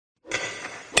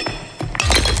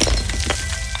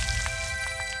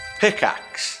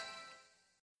Pickaxe.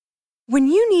 When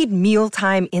you need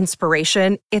mealtime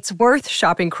inspiration, it's worth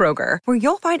shopping Kroger, where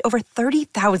you'll find over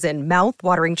 30,000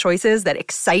 mouth-watering choices that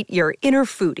excite your inner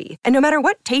foodie. And no matter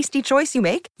what tasty choice you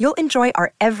make, you'll enjoy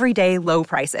our everyday low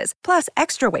prices, plus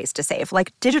extra ways to save,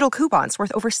 like digital coupons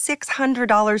worth over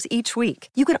 $600 each week.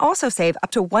 You can also save up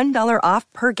to $1 off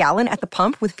per gallon at the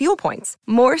pump with fuel points.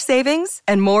 More savings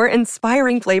and more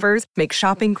inspiring flavors make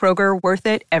shopping Kroger worth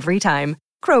it every time.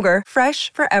 Kroger,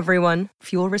 fresh for everyone.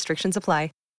 Fuel restrictions apply.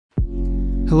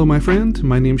 Hello, my friend.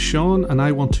 My name's Sean, and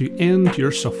I want to end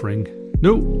your suffering.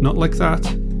 No, not like that.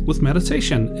 With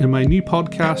meditation in my new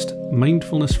podcast,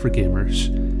 Mindfulness for Gamers.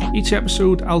 Each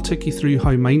episode, I'll take you through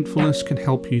how mindfulness can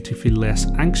help you to feel less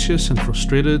anxious and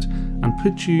frustrated and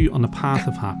put you on the path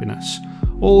of happiness,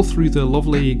 all through the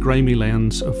lovely, grimy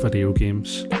lens of video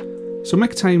games. So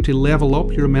make time to level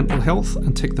up your mental health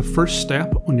and take the first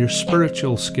step on your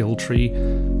spiritual skill tree.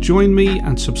 Join me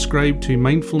and subscribe to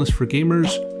Mindfulness for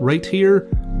Gamers right here,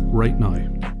 right now.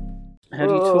 How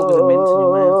do you talk with a mint in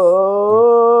your mouth?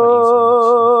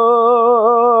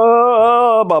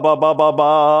 Ba ba ba ba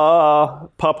ba.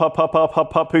 Pa pa pa pa pa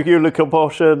pa. Pugula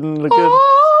potion.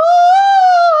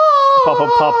 Papa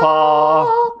papa.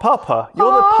 Papa.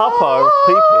 You're the papa of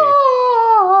pee-pee.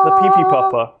 The pee-pee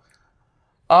papa.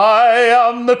 I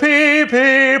am the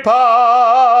pee-pee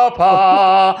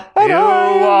papa. You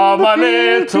are my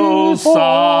little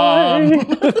son.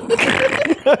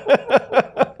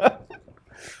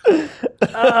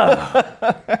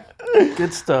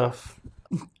 Good stuff.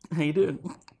 How you doing?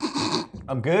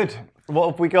 I'm good.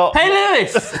 What have we got? Hey,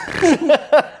 Lewis!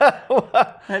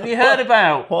 Have you heard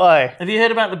about? Why? Have you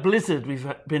heard about the blizzard we've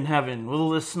been having with all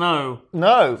the snow?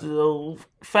 No. It all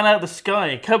fell out of the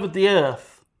sky, covered the earth.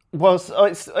 Well,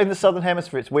 it's in the southern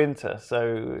hemisphere. It's winter,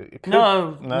 so it could...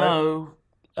 No.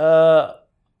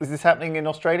 Is this happening in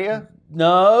Australia?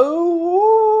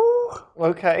 No.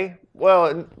 Okay.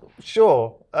 Well,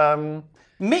 sure.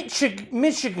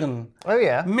 Michigan. Oh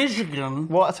yeah. Michigan.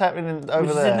 What's happening over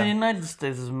Which there? is in the United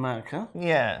States of America.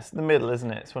 Yeah, it's the middle,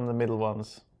 isn't it? It's one of the middle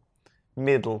ones.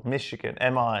 Michigan,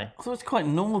 MI. So it's quite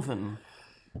northern.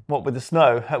 What, with the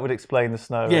snow? That would explain the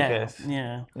snow, I guess.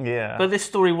 Yeah. Yeah. But this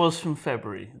story was from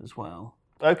February as well.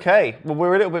 Okay, well,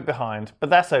 we're a little bit behind, but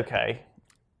that's okay.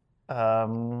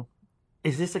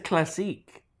 Is this a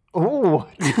classique? Ooh.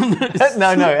 No,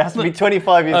 it has to be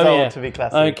 25 years old to be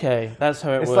classic. Okay, that's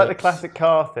how it works. It's like the classic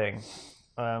car thing.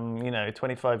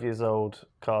 25 years old,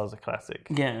 cars are classic.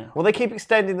 Yeah. Well, they keep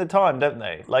extending the time, don't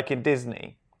they? Like in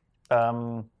Disney.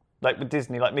 Like with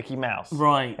Disney, like Mickey Mouse.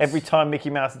 Right. Every time Mickey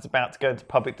Mouse is about to go into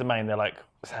public domain, they're like,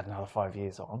 let's add another 5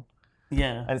 years on.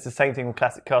 Yeah. And it's the same thing with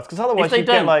classic cars. Because otherwise they you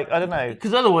get don't, like, I don't know.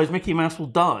 Because otherwise Mickey Mouse will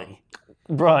die.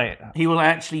 Right. He will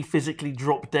actually physically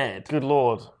drop dead. Good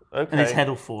Lord. Okay. And his head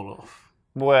will fall off.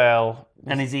 Well.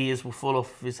 And his ears will fall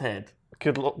off of his head.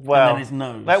 Good Lord. Well. And then his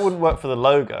nose. That wouldn't work for the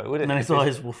logo, would it? And then his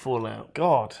eyes will fall out.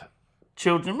 God.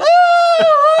 Children.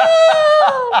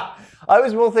 I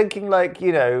was more thinking like,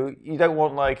 you don't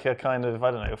want like a kind of,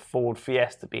 I don't know, a Ford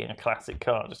Fiesta being a classic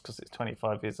car just because it's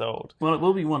 25 years old. Well, it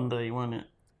will be one day, won't it?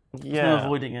 Yeah. There's no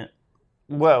avoiding it.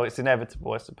 Well, it's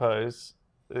inevitable, I suppose.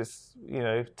 It's,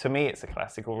 to me, it's a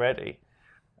classic already.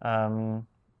 What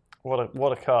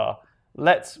a car.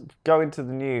 Let's go into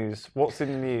the news. What's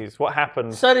in the news? What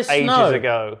happened ages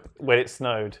ago when it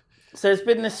snowed? So there's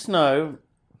been this snow,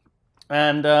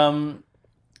 and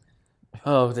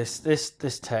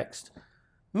this text.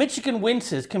 Michigan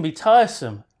winters can be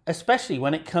tiresome, especially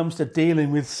when it comes to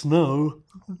dealing with snow.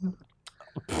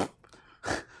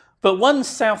 But one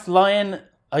South Lyon,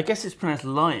 I guess it's pronounced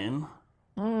Lion,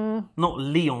 not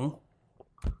Lyon.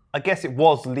 I guess it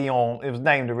was Lyon. It was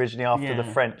named originally after the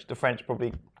French. The French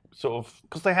probably sort of,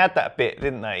 because they had that bit,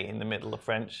 didn't they, in the middle of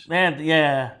French? They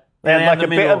had like a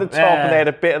bit at the top and they had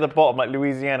a bit at the bottom, like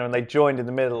Louisiana, and they joined in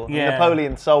the middle. Yeah.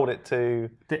 Napoleon sold it to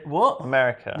what?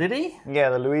 America. Did he?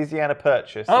 Yeah, the Louisiana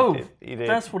Purchase. Oh, he did.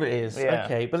 That's what it is. Yeah.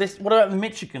 Okay, but what about the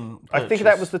Michigan Purchase? I think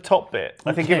that was the top bit.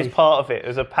 I think it was part of it. It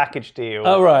was a package deal.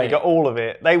 Oh, right. You got all of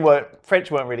it.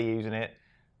 French weren't really using it.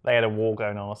 They had a war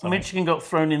going on or something. Michigan got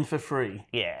thrown in for free.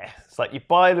 Yeah. It's like you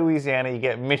buy Louisiana, you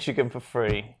get Michigan for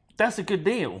free. That's a good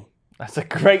deal. That's a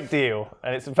great deal.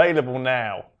 And it's available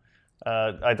now.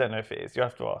 I don't know if it is. You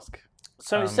have to ask.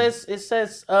 So it says,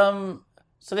 so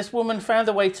this woman found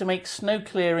a way to make snow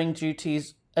clearing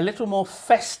duties a little more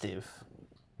festive.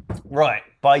 Right.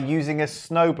 By using a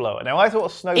snowblower. Now, I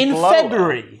thought a snowblower... In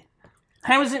February.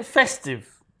 How is it festive?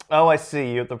 Oh, I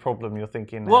see. You're the problem you're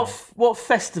thinking now. What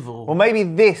festival? Well, maybe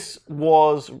this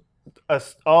was a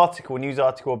news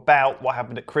article about what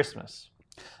happened at Christmas.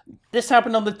 This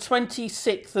happened on the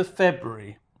 26th of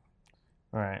February.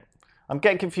 Right. I'm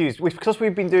getting confused. Because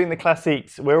we've been doing the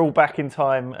classiques, we're all back in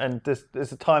time, and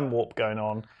there's a time warp going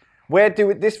on.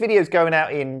 This video is going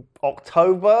out in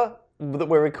October, that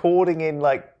we're recording in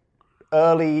like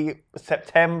early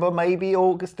September, maybe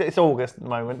August. It's August at the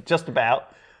moment, just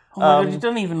about. Oh my God, you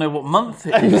don't even know what month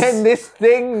it is. And then this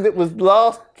thing that was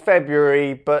last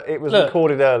February, but it was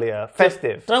recorded earlier.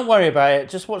 Festive. Don't worry about it.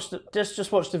 Just watch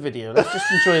the video. Let's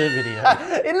just enjoy the video.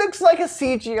 It looks like a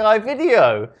CGI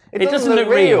video. It doesn't look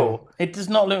real. It does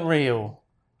not look real.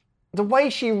 The way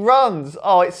she runs,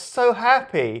 it's so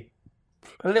happy.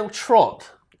 A little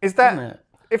trot. Is that? Isn't it?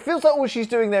 It feels like all she's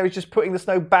doing there is just putting the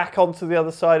snow back onto the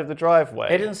other side of the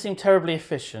driveway. It doesn't seem terribly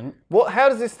efficient. How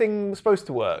does this thing supposed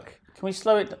to work? Can we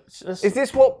slow it? Is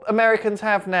this what Americans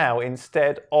have now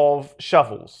instead of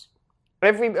shovels?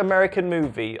 Every American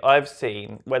movie I've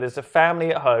seen where there's a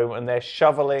family at home and they're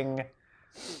shoveling.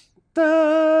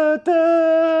 Da,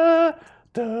 da,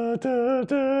 da, da,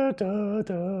 da, da,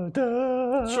 da,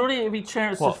 da. Surely it'd be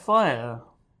Chariots of Fire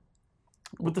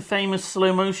with the famous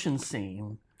slow motion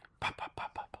scene. Ba, ba, ba,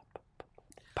 ba,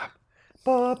 ba,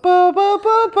 ba, ba,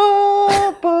 ba,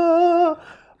 ba.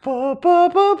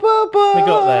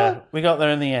 We got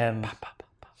there in the end.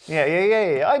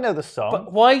 Yeah. I know the song.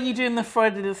 But why are you doing the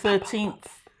Friday the 13th?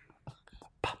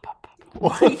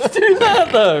 Why are you doing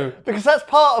that though? Because that's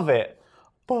part of it.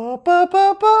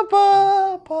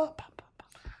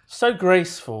 So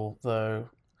graceful though.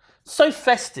 So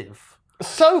festive.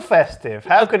 So festive.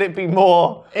 How could it be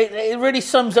more? It really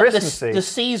sums up Christmassy. the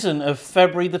season of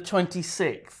February the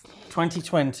 26th,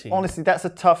 2020. Honestly, that's a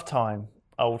tough time.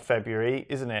 Old February,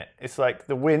 isn't it? It's like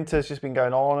the winter's just been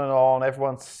going on and on.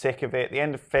 Everyone's sick of it. The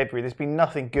end of February, there's been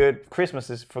nothing good. Christmas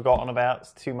is forgotten about.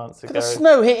 It's 2 months ago. The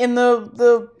snow hitting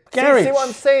the garage. See what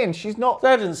I'm saying? She's not.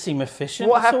 That doesn't seem efficient.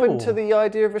 What at happened all. to the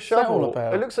idea of a shovel? all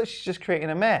about? It looks like she's just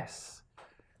creating a mess.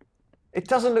 It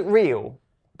doesn't look real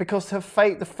because the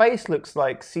face looks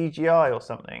like CGI or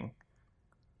something.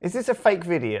 Is this a fake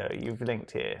video you've linked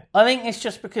here? I think it's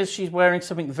just because she's wearing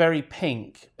something very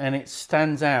pink and it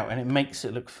stands out and it makes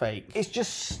it look fake. It's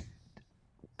just,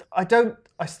 I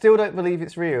still don't believe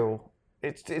it's real.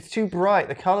 It's too bright.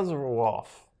 The colours are all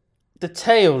off. The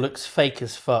tail looks fake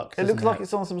as fuck. It looks like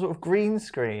it's on some sort of green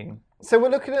screen. So we're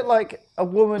looking at like a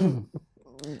woman.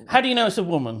 How do you know it's a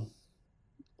woman?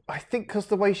 I think because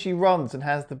the way she runs and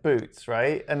has the boots,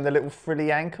 right? And the little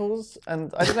frilly ankles.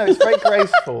 And I don't know, it's very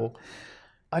graceful.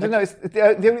 I don't know. It's the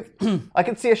only, I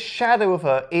can see a shadow of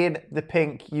her in the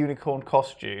pink unicorn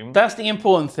costume. That's the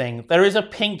important thing. There is a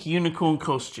pink unicorn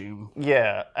costume.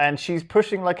 Yeah, and she's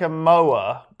pushing like a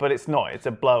mower, but it's not. It's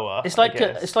a blower. It's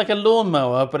like a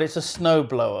lawnmower, but it's a snow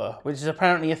blower, which is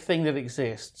apparently a thing that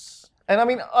exists. And I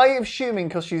mean, I'm assuming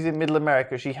because she's in Middle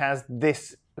America, she has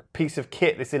this piece of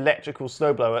kit, this electrical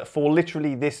snowblower, for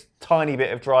literally this tiny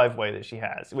bit of driveway that she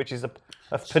has, which is a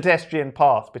pedestrian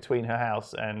path between her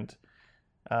house and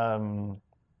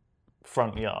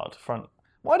front yard.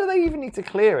 Why do they even need to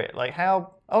clear it? Like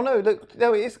how? Oh no, look,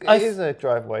 no, it is a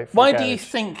driveway. Why do you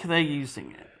think they're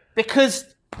using it?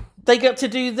 Because they get to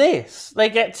do this. They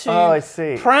get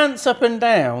to prance up and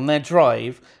down their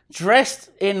drive,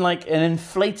 dressed in like an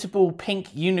inflatable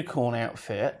pink unicorn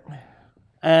outfit,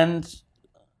 and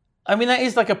I mean that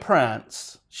is like a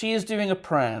prance. She is doing a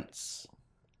prance.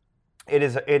 It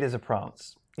is a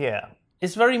prance. Yeah.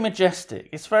 It's very majestic.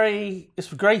 It's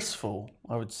graceful,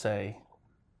 I would say.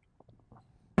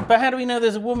 But how do we know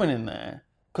there's a woman in there?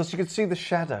 Because you can see the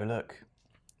shadow, look.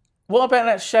 What about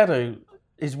that shadow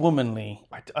is womanly?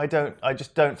 I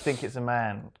just don't think it's a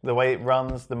man. The way it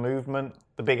runs, the movement,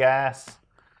 the big ass.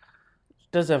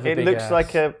 It does have a big ass. It looks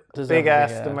like a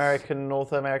big-assed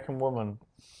North American woman.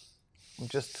 I'm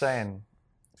just saying.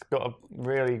 It's got a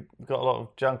lot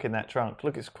of junk in that trunk.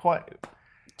 Look, it's quite...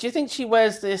 Do you think she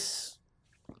wears this...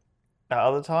 At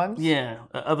other times? Yeah,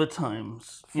 at other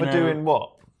times. For doing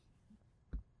what?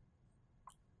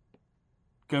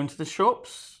 Going to the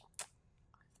shops.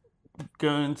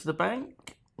 Going to the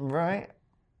bank. Right.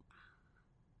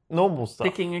 Normal stuff.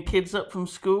 Picking your kids up from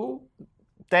school.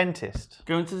 Dentist.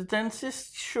 Going to the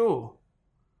dentist? Sure.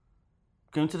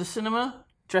 Going to the cinema?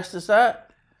 Dressed as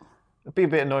that? It'd be a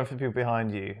bit annoying for people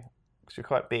behind you, because you're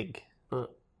quite big.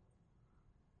 But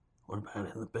what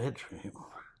about in the bedroom?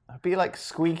 It'd be like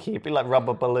squeaky, it'd be like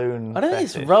rubber balloon. I don't think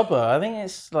it's rubber, I think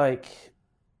it's like...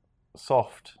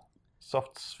 Soft,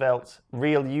 svelte,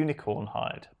 real unicorn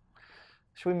hide.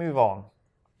 Shall we move on?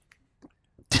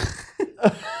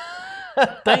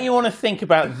 Don't you want to think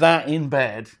about that in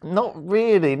bed? Not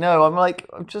really, no.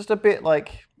 I'm just a bit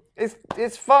like...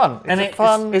 It's fun.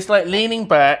 It's like leaning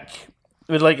back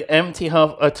with like empty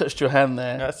half... I touched your hand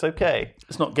there. That's okay.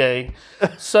 It's not gay.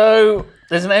 So...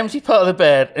 There's an empty part of the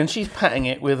bed, and she's patting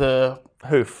it with a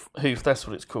hoof. Hoof, that's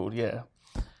what it's called, yeah.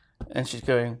 And she's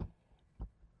going...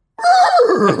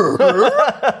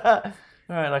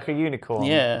 Right, like a unicorn.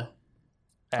 Yeah.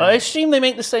 I assume they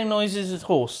make the same noises as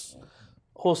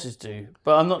horses do,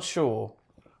 but I'm not sure.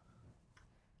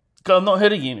 I've not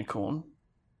heard a unicorn.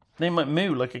 They might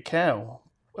moo like a cow.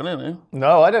 I don't know.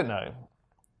 No, I don't know.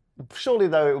 Surely,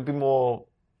 though, it would be more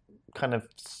kind of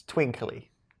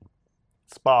twinkly,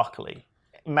 sparkly,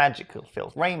 magical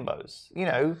feels. Rainbows, you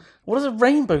know. What does a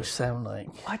rainbow sound like?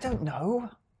 I don't know.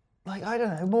 Like, I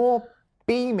don't know. More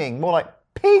beaming, more like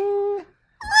ping.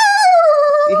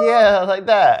 Yeah, like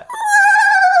that.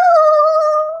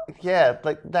 Yeah,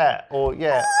 like that. Or,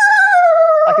 yeah.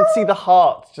 I can see the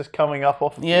heart just coming up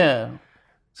off of Yeah. you.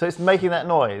 So it's making that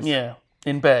noise. Yeah.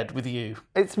 In bed with you.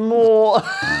 It's more...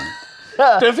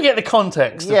 Don't forget the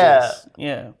context of this.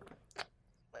 Yeah.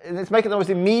 And it's making that noise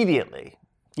immediately.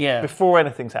 Yeah. Before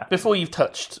anything's happened. Before you've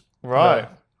touched. Right.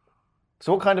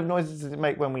 So what kind of noises does it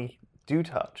make when we do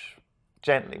touch?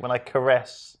 Gently, when I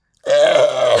caress.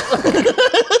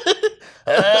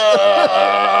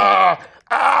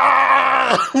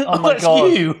 Oh my God.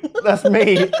 That's you. That's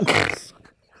me.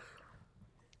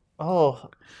 Oh.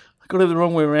 I got it the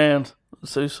wrong way around. I'm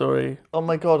so sorry. Oh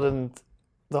my God, and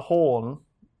the horn.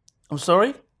 I'm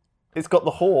sorry? It's got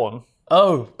the horn.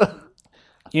 Oh.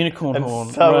 Unicorn And horn.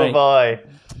 so right. have I.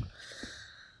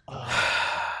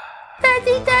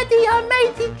 Daddy,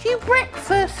 I made you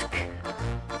breakfast.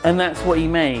 And that's what he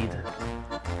made.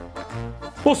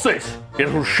 What's this, you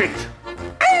little shit?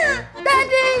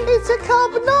 Daddy, it's a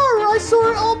carbonara. I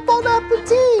saw it on Bon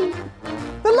Appetit.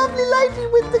 The lovely lady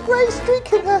with the grey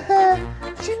streak in her hair.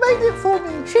 She made it for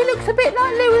me. She looks a bit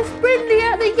like Lewis Brindley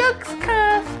at the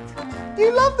Yogscast.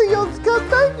 You love the Yogscast,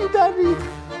 don't you, Daddy?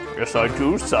 Yes, I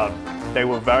do, son. They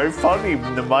were very funny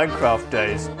in the Minecraft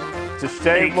days. To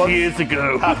say 8 what years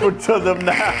ago. happened to them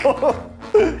now.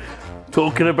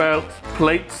 Talking about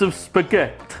plates of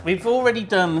spaghetti. We've already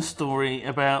done the story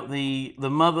about the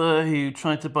mother who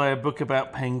tried to buy a book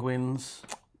about penguins,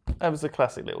 That was a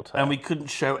classic little tale. and we couldn't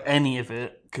show any of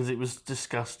it because it was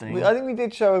disgusting. I think we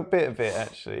did show a bit of it,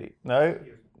 actually. No?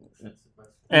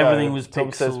 Everything No, was pixels.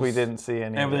 Tom says we didn't see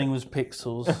any Everything of was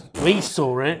pixels. We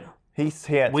saw it. it.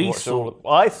 He had to we watch saw- all of it.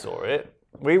 I saw it.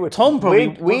 We were Tom probably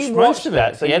we watched most watched of it.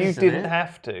 that, so He you edited didn't it.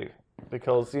 have to,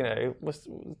 because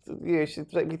you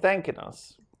should be thanking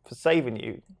us for saving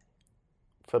you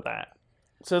for that.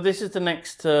 So this is the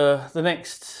next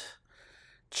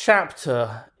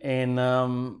chapter in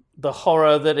the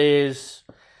horror that is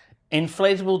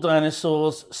inflatable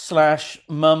dinosaurs /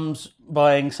 mums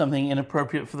buying something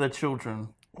inappropriate for their children.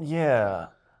 Yeah.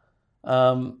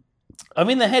 I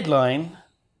mean the headline.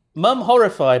 Mum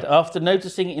horrified after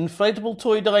noticing inflatable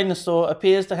toy dinosaur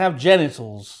appears to have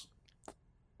genitals.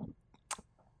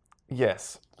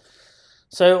 Yes.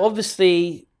 So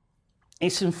obviously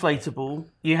it's inflatable.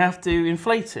 You have to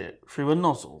inflate it through a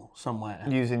nozzle somewhere.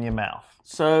 Using your mouth.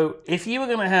 So if you were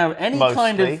going to have any Mostly.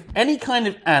 kind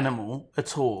of animal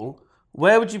at all,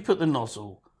 where would you put the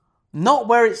nozzle? Not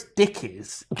where its dick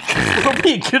is. It's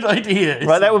probably a good idea.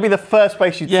 Right, that would be the first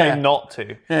place you'd Yeah. say not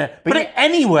to. Yeah. Put it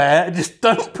anywhere, just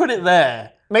don't put it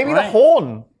there. Maybe right? the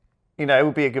horn,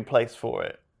 would be a good place for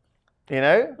it. You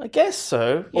know? I guess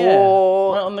so. Yeah.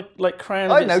 Or- right on the crown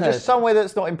I of don't its know, head. just somewhere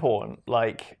that's not important.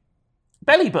 Like,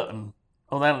 Belly button.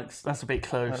 Oh, that's a bit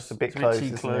close. that's a bit It's close, too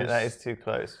isn't close. it? That is too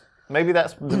close. Maybe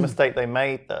that's the mistake they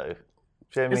made, though.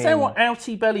 Do you know what I Is that mean? what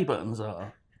outie belly buttons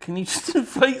are? Can you just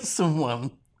inflate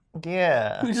someone?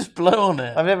 Yeah. You just blow on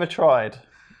it. I've never tried.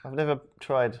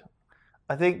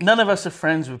 I think... None of us are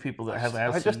friends with people that have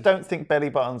outie. I just don't think belly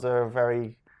buttons are a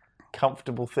very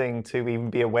comfortable thing to even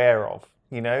be aware of,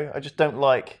 I just don't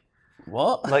like...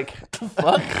 What? Like...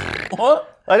 Fuck?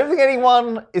 What? I don't think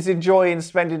anyone is enjoying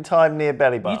spending time near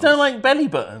belly You buttons. don't like belly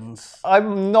buttons?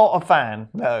 I'm not a fan,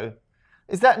 no.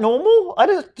 Is that normal?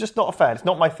 Just not a fan. It's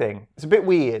not my thing. It's a bit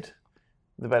weird,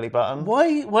 the belly button.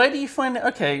 Why do you find it?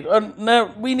 Okay,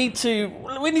 no, we need to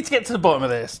get to the bottom of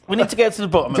this. We need to get to the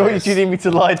bottom of Do this. you need me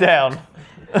to lie down?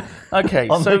 Okay,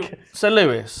 On so the- so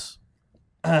Lewis,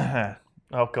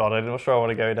 Oh, God, I'm not sure I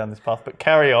want to go down this path, but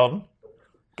carry on.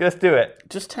 Let's do it.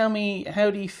 just tell me, how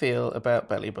do you feel about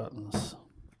belly buttons?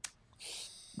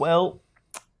 Well,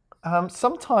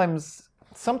 sometimes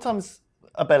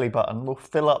a belly button will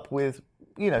fill up with,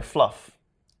 fluff.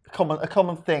 A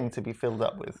common thing to be filled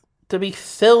up with. To be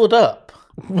filled up,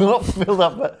 Not filled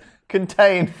up, but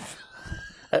contain.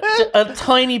 a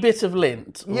tiny bit of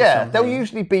lint. Or Yeah, something. there'll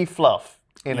usually be fluff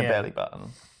in a Yeah. belly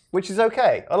button, which is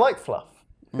okay. I like fluff.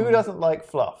 Who doesn't like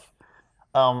fluff?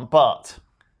 But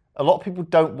a lot of people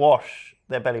don't wash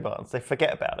their belly buttons. They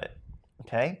forget about it.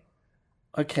 Okay?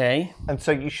 Okay. And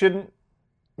so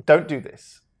don't do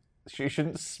this. You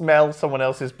shouldn't smell someone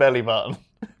else's belly button.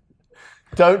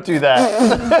 Don't do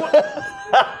that.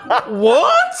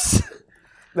 What?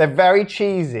 They're very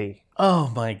cheesy.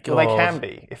 Oh my God. Well, they can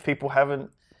be if people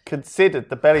haven't considered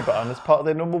the belly button as part of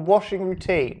their normal washing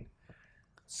routine.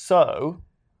 So,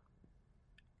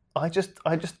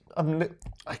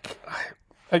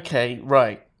 Okay,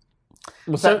 right.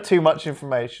 Was that too much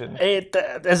information?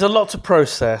 There's a lot to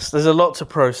process.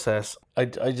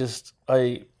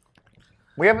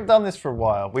 We haven't done this for a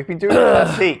while. We've been doing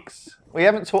classiques. We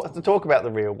haven't talk about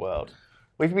the real world.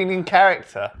 We've been in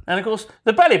character. And of course,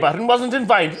 the belly button wasn't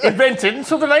invented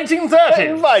until the 1930s.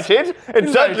 Invited? It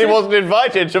certainly wasn't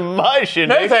invited to my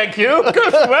shindig. No, thank you. Go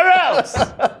somewhere else.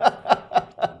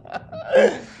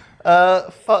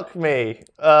 Fuck me.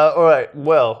 All right,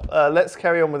 well, let's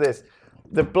carry on with this.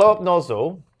 The blow-up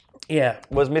nozzle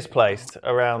was misplaced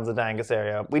around the Dangus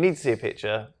area. We need to see a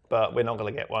picture, but we're not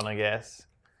going to get one, I guess.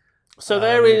 So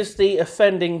there is the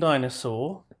offending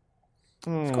dinosaur.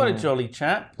 It's quite a jolly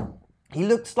chap. He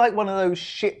looks like one of those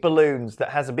shit balloons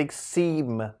that has a big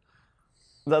seam.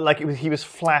 He was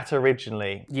flat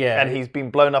originally. Yeah. And he's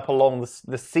been blown up along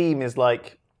the seam is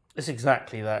like... It's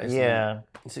exactly that, isn't it?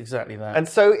 It's exactly that. And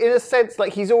so, in a sense,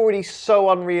 he's already so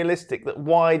unrealistic that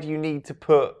why do you need to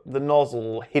put the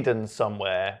nozzle hidden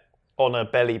somewhere on a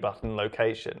belly button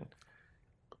location?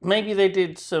 Maybe they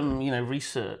did some,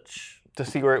 research to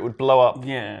see where it would blow up.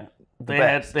 Yeah, they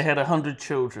had 100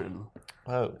 children.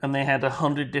 Oh, and they had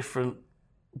 100 different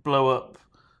blow up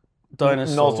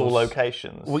dinosaurs. Nozzle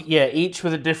locations. Well, yeah, each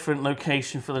with a different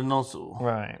location for the nozzle.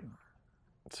 Right.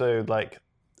 So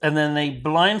and then they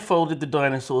blindfolded the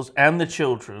dinosaurs and the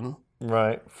children.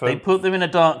 Right. They put them in a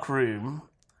dark room.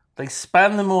 They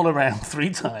span them all around 3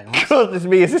 times. Goodness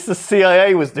me, is this the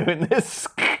CIA was doing this?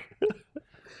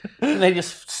 And they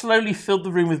just slowly filled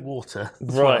the room with water.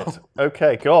 Right. Well.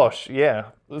 Okay, gosh,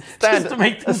 yeah. Just to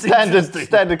make things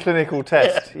standard clinical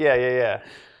test. Yeah.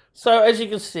 So, as you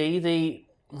can see,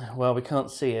 we can't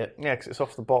see it. Yeah, because it's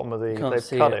off the bottom of they've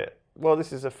cut it. Well,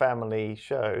 this is a family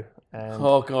show. And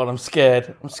oh, God, I'm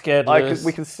scared.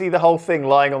 We can see the whole thing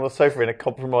lying on the sofa in a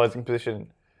compromising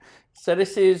position. So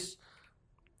this is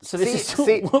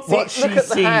what she look at sees.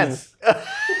 The hands.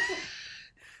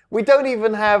 We don't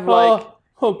even have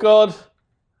Oh, God.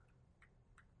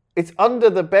 It's under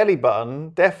the belly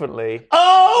button, definitely.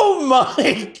 Oh,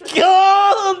 my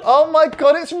God! Oh, my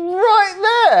God, it's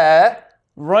right there!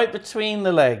 Right between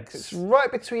the legs. It's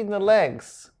right between the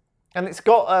legs. And it's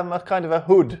got a kind of a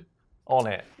hood on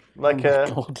it. Like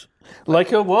God.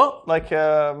 Like a what? Like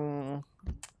a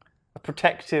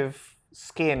protective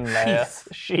skin layer.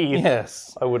 Sheath.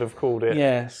 Yes. I would have called it.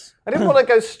 Yes. I didn't want to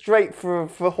go straight for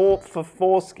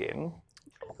foreskin.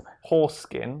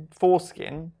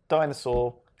 Foreskin,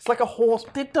 dinosaur. It's like a horse.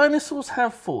 Did dinosaurs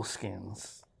have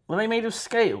foreskins? Were they made of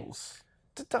scales?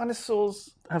 Did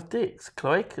dinosaurs have dicks?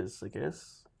 Cloacas, I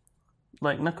guess.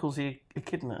 Like Knuckles the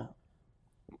Echidna.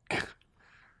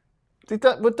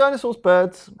 Were dinosaurs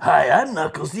birds? Hi, I'm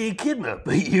Knuckles the Echidna,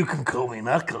 but you can call me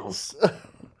Knuckles.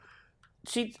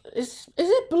 Is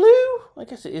it blue? I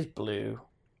guess it is blue.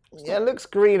 Yeah, it looks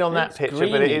green on that picture,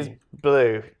 but it is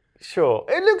blue. Sure.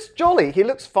 It looks jolly. He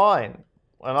looks fine.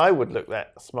 And I would look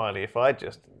that smiley if I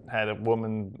just had a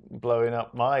woman blowing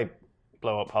up my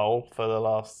blow-up hole for the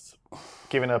last...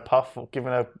 giving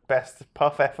her best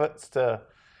puff efforts to...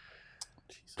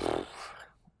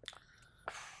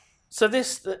 So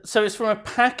it's from a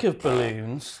pack of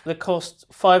balloons that cost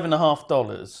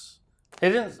 $5.50.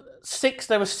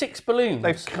 There were 6 balloons.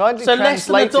 They've kindly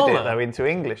translated it though into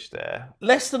English there.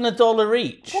 Less than $1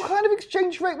 each. What kind of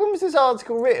exchange rate? When was this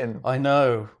article written? I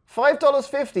know.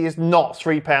 $5.50 is not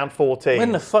 £3.14.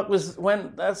 When the fuck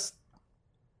that's...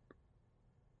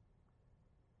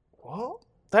 What?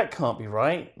 That can't be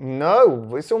right.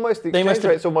 No, it's almost the exchange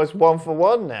rate's almost 1 for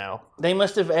 1 now. They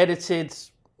must have edited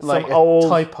like some old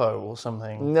typo or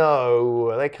something.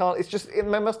 No, they can't. It's just they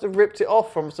must have ripped it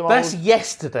off from some. That's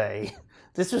yesterday.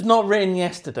 This was not written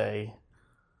yesterday.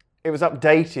 It was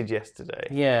updated yesterday.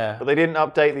 Yeah, but they didn't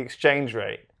update the exchange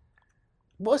rate.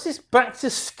 What's this back to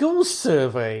school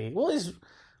survey? What is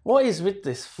with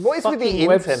this? What is with the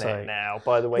website? internet now?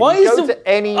 By the way, Why you go to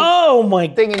any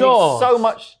thing and you've so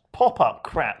much pop-up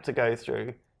crap to go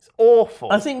through. It's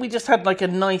awful. I think we just had like a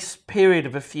nice period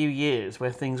of a few years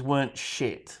where things weren't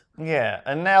shit. Yeah,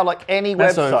 and now like any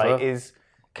website is,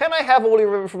 can I have all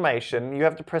your information? You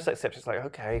have to press accept. It's like,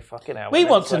 okay, fucking hell. We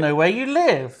want to know where you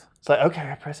live. It's like,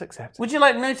 okay, I press accept. Would you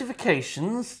like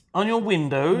notifications on your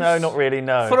Windows? No, not really,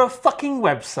 no. For a fucking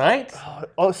website?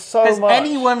 Oh, so Has much.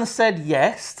 anyone said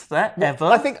yes to that ever?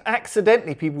 I think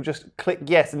accidentally people just click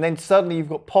yes, and then suddenly you've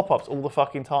got pop-ups all the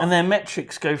fucking time. And their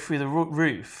metrics go through the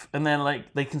roof, and then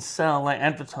like they can sell like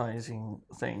advertising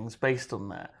things based on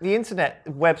that. The internet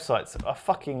websites are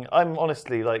fucking. I'm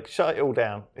honestly like, shut it all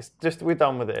down. It's just we're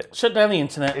done with it. Shut down the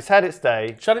internet. It's had its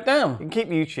day. Shut it down. You can keep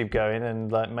YouTube going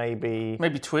and like maybe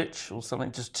Twitch or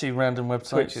something. Just 2 random websites.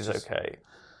 Twitch is okay,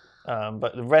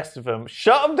 but the rest of them,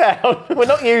 shut them down. We're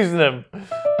not using them.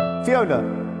 Fiona,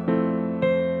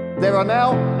 there are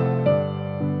now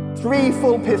 3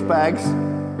 full piss bags,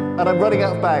 and I'm running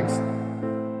out of bags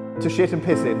to shit and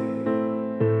piss in.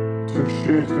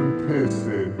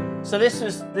 So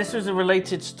this was a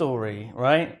related story,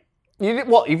 right?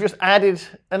 You've just added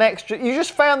an extra. You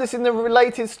just found this in the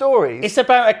related stories. It's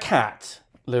about a cat,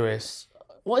 Lewis.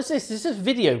 What is this? This is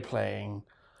video playing.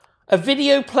 A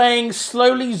video playing,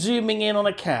 slowly zooming in on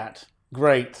a cat.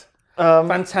 Great.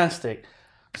 Fantastic.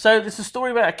 So there's a story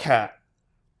about a cat.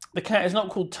 The cat is not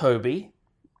called Toby.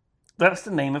 That's the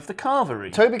name of the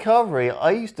carvery. Toby Carvery, I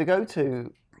used to go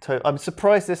to. I'm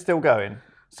surprised they're still going.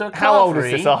 So a carvery, how old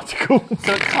is this article?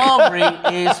 So a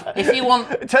carvery is, if you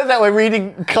want... It turns out we're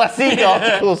reading classic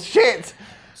articles. Shit!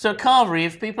 So a carvery,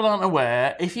 if people aren't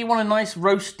aware, if you want a nice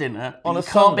roast dinner on a can't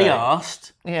Sunday. be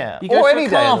arsed, yeah, you go or to any a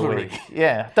day of the carvery. week.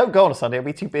 Yeah, don't go on a Sunday; it'll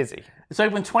be too busy. It's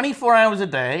open 24 hours a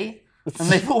day, and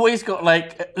they've always got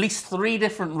like at least 3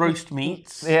 different roast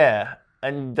meats. Yeah,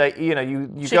 and they, you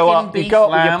Chicken, go up, beef, with your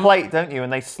lamb. plate, don't you?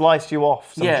 And they slice you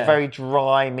off some Yeah. very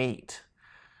dry meat,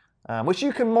 which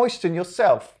you can moisten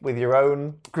yourself with your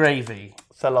own Gravy.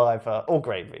 saliva or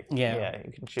gravy. Yeah,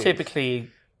 you can choose. Typically,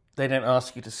 they don't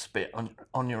ask you to spit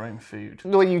on your own food.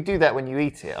 Well, you do that when you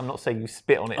eat it. I'm not saying you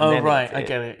spit on it. And Oh then right, eat I it.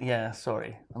 get it. Yeah,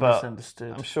 sorry, I But misunderstood.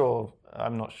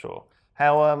 I'm not sure.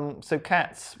 How? So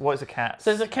cats. What is a cat?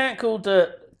 So there's a cat called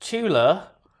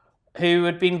Tula, who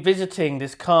had been visiting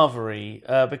this carvery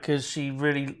because she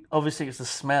really, obviously, it's the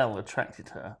smell attracted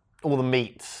her. All the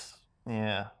meats.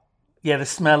 Yeah. Yeah, the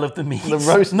smell of the meat. The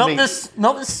roast not meat.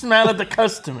 Not the smell of the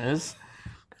customers.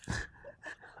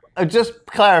 Just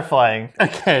clarifying.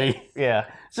 Okay. Yeah.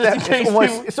 Just in case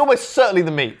It's almost certainly the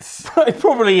meats. It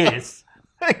probably is.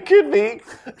 It could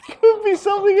be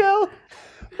something else.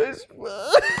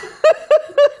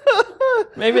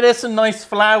 Maybe there's some nice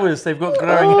flowers they've got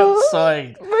growing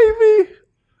outside. Maybe.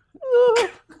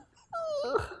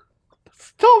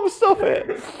 Stop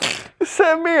it.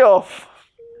 Set me off.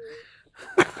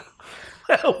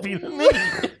 That'll be the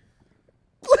meat.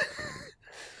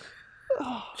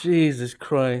 Jesus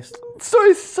Christ. Sorry,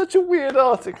 it's such a weird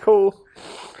article.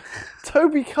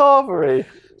 Toby Carvery.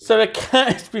 So a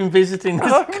cat has been visiting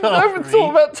this carvery. I haven't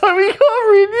thought about Toby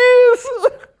Carvery in years.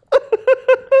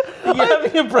 Are you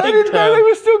having a breakdown? I didn't know they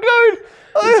were still going.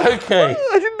 It's okay.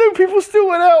 I didn't know people still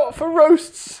went out for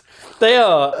roasts. They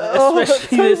are,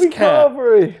 especially this Toby cat.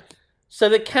 Carvery. So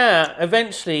the cat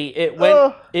eventually it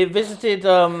went. It visited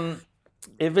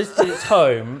its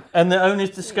home, and the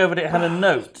owners discovered it had a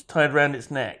note tied around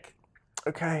its neck.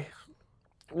 Okay.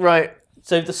 Right.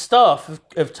 So the staff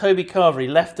of Toby Carvery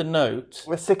left a note.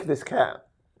 We're sick of this cat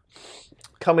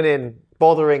coming in,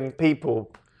 bothering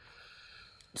people.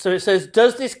 So it says,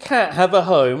 "Does this cat have a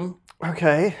home?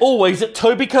 Okay. Always at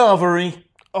Toby Carvery."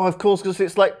 Oh, of course, because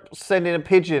it's like sending a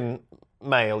pigeon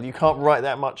mail. You can't write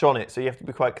that much on it, so you have to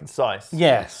be quite concise.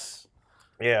 Yes.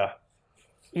 Yeah.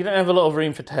 You don't have a lot of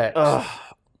room for text.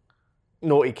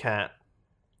 Naughty cat.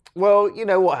 Well, you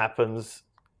know what happens.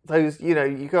 Those,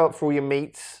 you go up for all your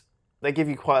meats. They give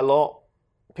you quite a lot.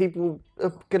 People are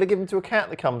going to give them to a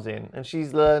cat that comes in. And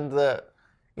she's learned that,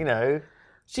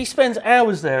 She spends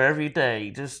hours there every day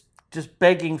just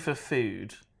begging for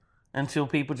food until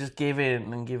people just give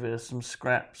in and give her some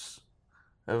scraps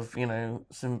of,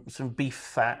 some beef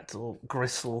fat or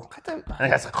gristle. And it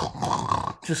has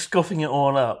just scoffing it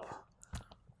all up.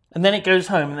 And then it goes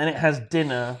home and then it has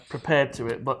dinner prepared to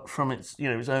it, but from its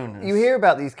owners. You hear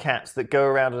about these cats that go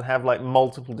around and have like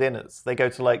multiple dinners. They go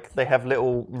to they have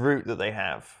little route that they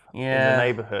have in the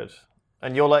neighborhood.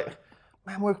 And you're like,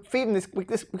 man, we're feeding we've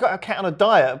got a cat on a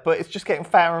diet, but it's just getting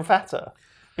fatter and fatter.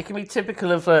 It can be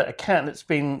typical of a cat that's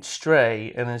been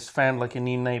stray and has found like a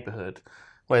new neighborhood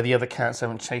where the other cats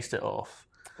haven't chased it off.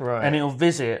 Right. And it'll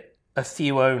visit a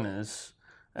few owners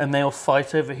and they'll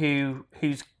fight over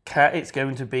whose cat it's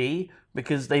going to be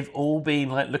because they've all been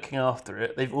like looking after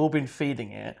it. They've all been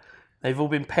feeding it. They've all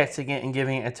been petting it and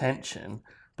giving it attention.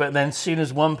 But then, as soon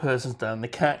as one person's done, the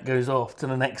cat goes off to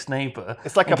the next neighbour.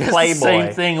 It's like a gets Playboy. The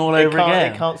same thing all over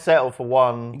again. It can't settle for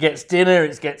one. It gets dinner,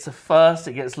 it gets a fuss,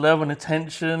 it gets love and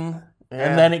attention,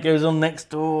 and then it goes on next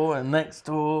door and next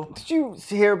door. Did you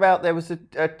hear about there was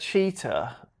a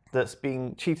cheetah that's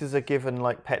being... Cheetahs are given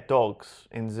like pet dogs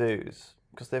in zoos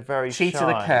because they're very Cheetah shy.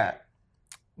 the cat.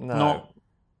 No. Not...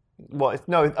 What?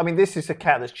 No, I mean, this is a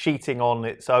cat that's cheating on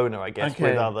its owner, I guess,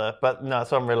 with other... But no,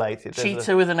 it's unrelated.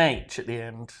 Cheetah with an H at the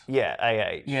end. Yeah,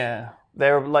 AH. Yeah.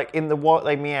 They're like in the what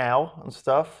they meow and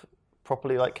stuff,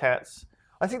 properly like cats.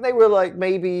 I think they were like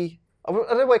maybe... I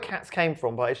don't know where cats came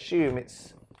from, but I assume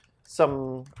it's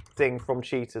something from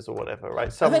cheetahs or whatever,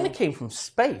 right? I think they came from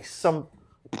space.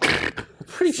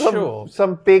 Pretty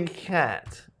Some big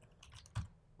cat.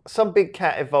 Some big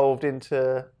cat evolved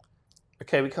into...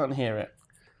 Okay, we can't hear it.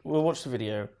 We'll watch the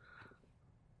video.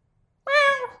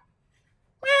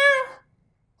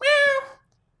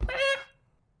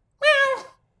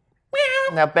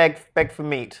 Now beg for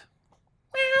meat.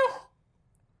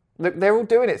 Look, they're all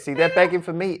doing it. See, they're begging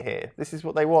for meat here. This is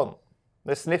what they want.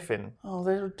 They're sniffing. Oh,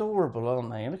 they're adorable, aren't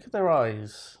they? Look at their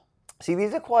eyes. See,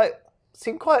 these are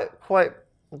seem quite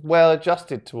well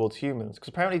adjusted towards humans because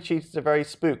apparently cheetahs are very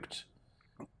spooked.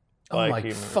 Oh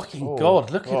my fucking God!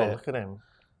 Look at it. Look at him.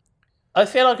 I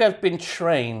feel like I've been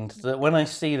trained that when I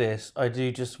see this, I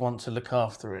do just want to look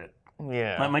after it.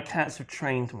 Yeah. Like my cats have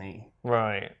trained me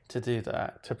to do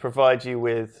that. To provide you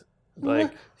with like...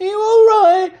 Are you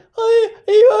alright? Are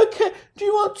you okay? Do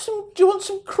you want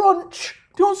some crunch?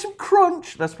 Do you want some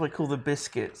crunch? That's what I call the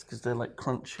biscuits, because they're like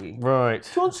crunchy. Right. Do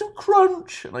you want some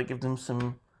crunch? And I give them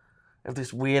some of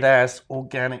this weird ass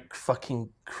organic fucking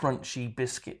crunchy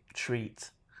biscuit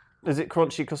treat. Is it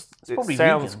crunchy because it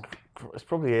sounds... vegan. It's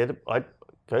probably it. I'd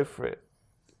go for it.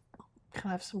 Can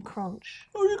I have some crunch?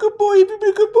 Oh, you're a good boy, be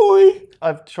a good boy.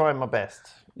 I've tried my best.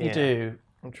 You do.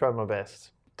 I'm trying my best.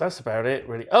 That's about it,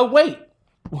 really. Oh, wait!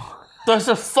 There's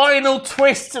a final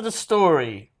twist to the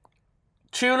story.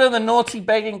 Chula, the naughty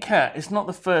begging cat, it's not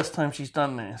the first time she's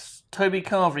done this. Toby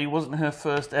Carvery wasn't her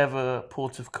first ever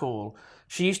port of call.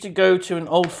 She used to go to an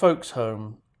old folks'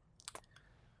 home,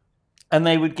 and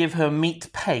they would give her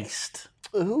meat paste.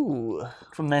 Ooh.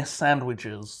 From their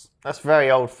sandwiches. That's very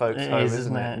old folks' home,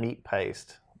 isn't it? it? Meat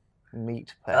paste.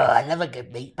 Meat paste. Oh, I love a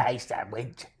good meat paste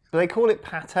sandwich. But they call it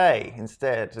pate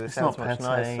instead. It It's sounds not much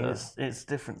pate. nicer. It's a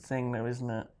different thing, though, isn't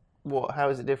it? What? How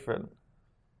is it different?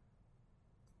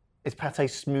 Is pate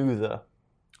smoother?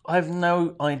 I have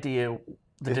no idea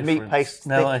the difference. Meat paste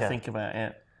now that thicker? I think about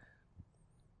it.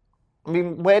 I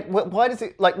mean, why does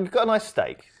it... Like, you've got a nice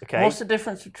steak, okay? What's the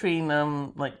difference between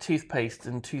like toothpaste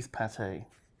and tooth pate?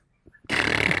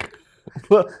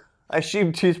 Well, I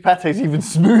assume tooth pate is even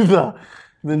smoother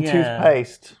than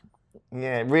toothpaste.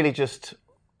 Yeah, it really just...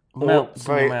 Melts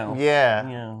in your mouth.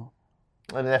 Yeah.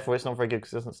 And therefore it's not very good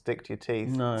because it doesn't stick to your teeth.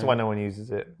 No. That's why no one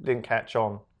uses it. It didn't catch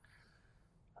on.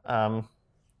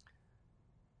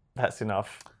 That's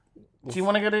enough. Do you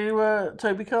want to go to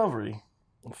Toby Carvery?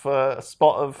 For a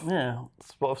spot of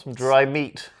some dry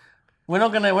meat. We're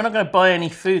not gonna buy any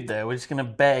food there. We're just gonna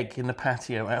beg in the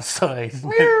patio outside.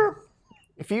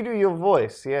 If you do your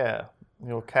voice, yeah,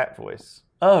 your cat voice.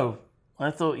 Oh, I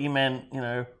thought you meant,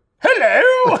 hello.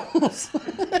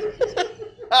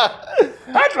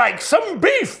 I'd like some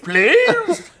beef,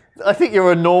 please. I think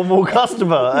you're a normal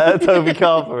customer at Toby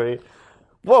Carvery.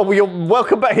 Well, you're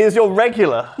welcome back. Here's your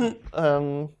regular. Thank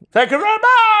you very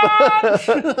much.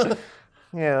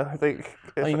 Yeah, I think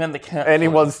Oh, you meant the cat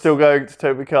anyone's still going to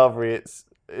Toby Carvery, it's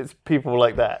people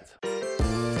like that.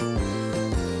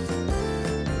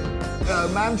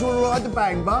 Ma'am, do you want to ride the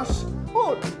bang bus?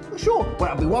 Oh, sure.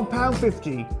 Well, that'll be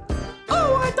 £1.50.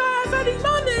 Oh, I don't have any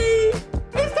money.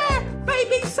 Is there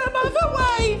maybe some other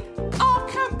way I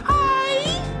can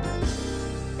pay?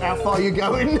 How far are you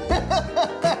going?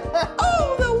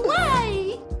 All the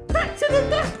way back to the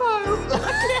depot, I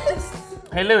guess.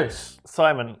 Hey, Lewis.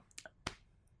 Simon.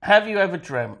 Have you ever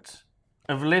dreamt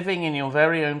of living in your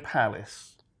very own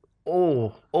palace?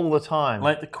 Oh, all the time.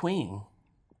 Like the Queen?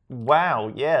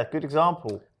 Wow, yeah, good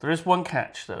example. There is one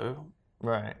catch, though.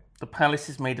 Right. The palace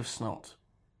is made of snot.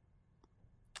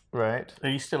 Right. Are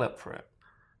you still up for it?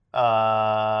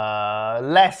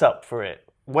 Less up for it.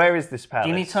 Where is this palace? Do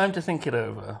you need time to think it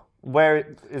over?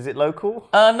 Where is it local?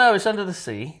 No, it's under the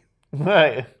sea.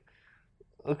 Right.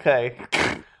 Okay.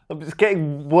 It's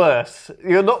getting worse.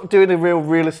 You're not doing a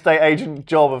real estate agent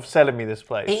job of selling me this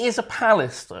place. It is a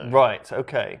palace, though. Right,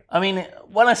 okay. I mean,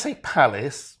 when I say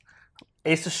palace,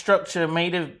 it's a structure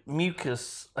made of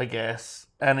mucus, I guess,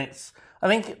 and it's I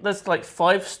think that's like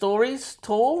 5 stories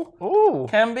tall. Ooh.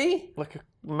 Can be. Like a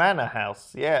manor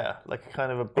house, yeah. Like a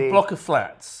kind of a big... A block of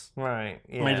flats. Right,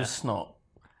 yeah. Made of snot.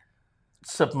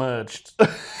 Submerged.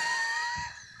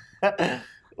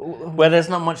 Where there's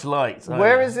not much light.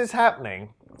 Where is this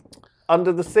happening?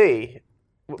 Under the sea?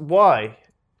 Why?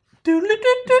 They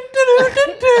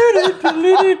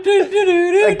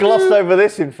glossed over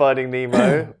this in Finding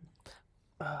Nemo.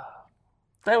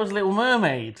 That was Little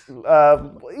Mermaid.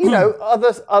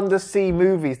 Other undersea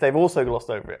movies, they've also glossed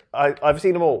over it. I've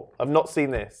seen them all. I've not seen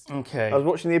this. Okay. I was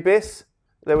watching The Abyss.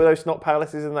 There were those snot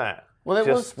palaces in that. Well, there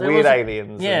Just was weird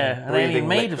aliens. Yeah, an alien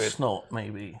made liquid. of snot,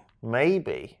 maybe.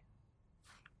 Maybe.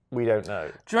 We don't know.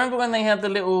 Do you remember when they had the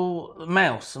little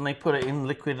mouse and they put it in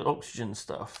liquid oxygen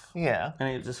stuff? Yeah. And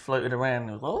it just floated around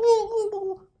and it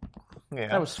was Yeah.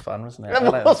 That was fun, wasn't it?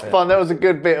 That was fun. That was a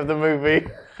good bit of the movie.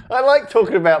 I like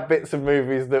talking about bits of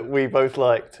movies that we both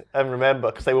liked and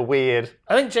remember because they were weird.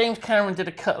 I think James Cameron did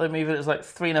a cut of the movie that was like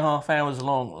 3.5 hours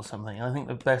long or something. I think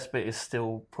the best bit is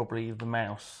still probably the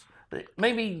mouse. But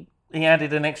maybe he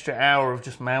added an extra hour of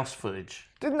just mouse footage.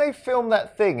 Didn't they film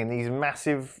that thing in these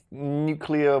massive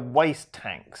nuclear waste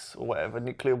tanks or whatever,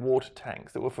 nuclear water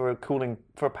tanks that were for a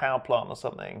power plant or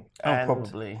something?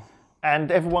 Probably.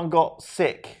 And everyone got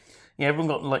sick. Yeah, everyone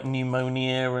got like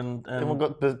pneumonia and everyone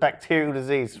got the bacterial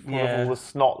disease full of all the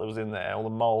snot that was in there, all the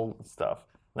mold and stuff.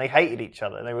 And they hated each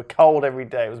other. They were cold every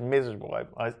day. It was miserable.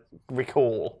 I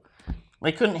recall.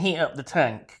 They couldn't heat up the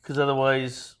tank because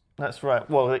otherwise. That's right.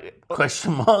 Well,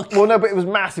 question mark. Well, no, but it was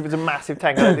massive. It was a massive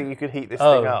tank. I don't think you could heat this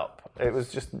thing up. It was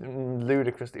just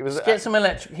ludicrous. It was. Just get some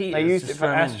electric heaters. They used it for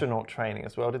astronaut training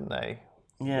as well, didn't they?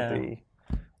 Yeah.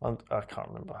 I can't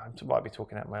remember. I might be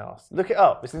talking out my ass. Look it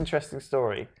up. It's an interesting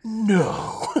story.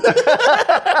 No.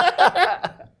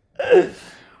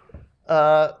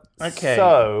 Okay.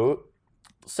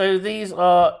 So these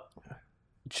are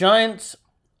giant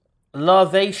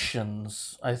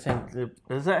larvaceans, I think.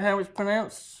 Is that how it's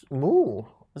pronounced? Ooh.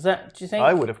 Is that, do you think?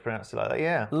 I would have pronounced it like that,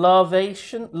 yeah.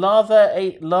 Larvaceans.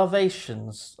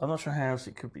 I'm not sure how else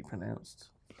it could be pronounced.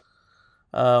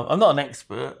 I'm not an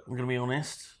expert, I'm going to be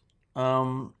honest.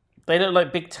 They look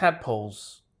like big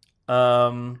tadpoles.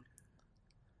 And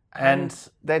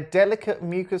their delicate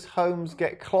mucus homes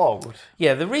get clogged.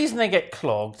 Yeah, the reason they get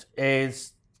clogged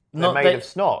is... They're made of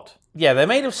snot. Yeah, they're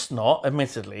made of snot,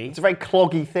 admittedly. It's a very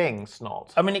cloggy thing,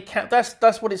 snot. I mean,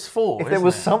 that's what it's for. If there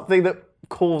was something that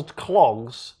caused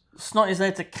clogs, snot is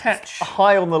there to catch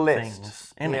high on the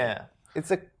list. Things, yeah, it's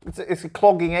a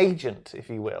clogging agent, if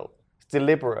you will. It's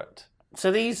deliberate. So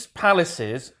these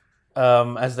palaces,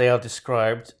 as they are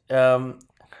described, so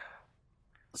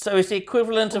it's the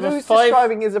equivalent of Who's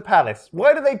describing as a palace?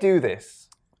 Why do they do this?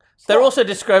 They're also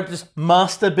described as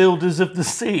master builders of the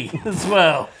sea as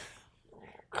well.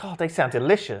 God, they sound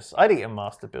delicious. I'd eat a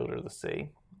master builder of the sea,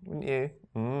 wouldn't you?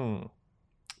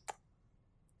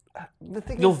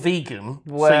 You're vegan,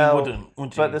 so you wouldn't,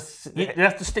 would you? But you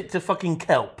have to stick to fucking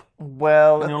kelp.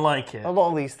 Well, and you'll like it. A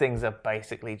lot of these things are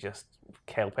basically just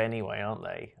kelp anyway, aren't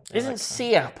they? Isn't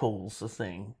sea apples a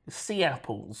thing? Sea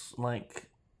apples, like...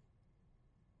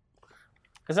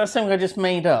 Is that something I just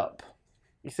made up?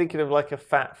 You're thinking of like a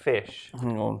fat fish.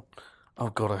 Hang on. Oh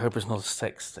God, I hope it's not a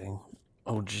sex thing.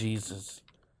 Oh Jesus.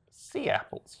 Sea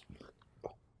apples.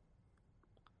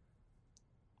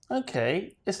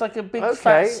 Okay, it's like a big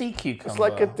fat sea cucumber. It's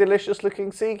like a delicious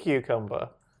looking sea cucumber.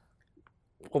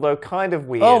 Although kind of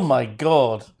weird. Oh my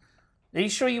God. Are you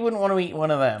sure you wouldn't want to eat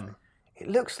one of them? It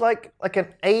looks like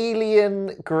an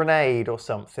alien grenade or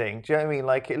something. Do you know what I mean?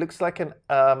 Like it looks like an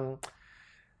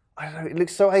I don't know, it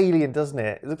looks so alien, doesn't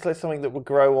it? It looks like something that would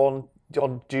grow on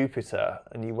Jupiter,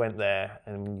 and you went there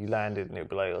and you landed and it would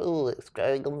be like, oh, it's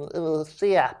growing on a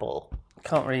sea apple.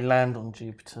 Can't really land on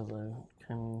Jupiter though,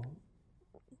 can you?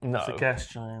 No. It's a gas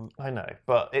giant. I know,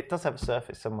 but it does have a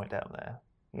surface somewhere down there,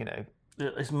 you know.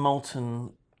 It's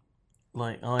molten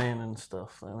like iron and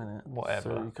stuff though, isn't it? Whatever.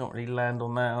 So you can't really land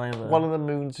on that either. One of the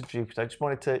moons of Jupiter. I just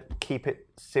wanted to keep it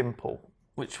simple.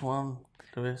 Which one,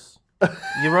 Lewis?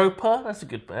 Europa? That's a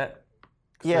good bet.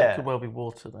 Yeah. There could well be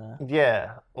water there.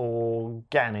 Yeah, or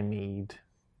Ganymede,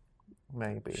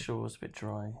 maybe. Sure, it's a bit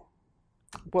dry.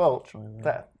 Well,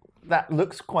 that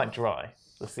looks quite dry.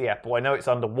 The sea apple. I know it's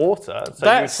underwater, so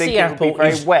that you think sea it would be apple very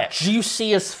is wet.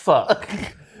 Juicy as fuck.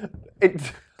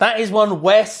 That is one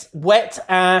wet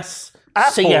ass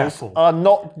sea apple. Are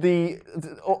not the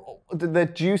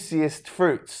juiciest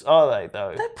fruits, are they?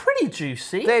 Though they're pretty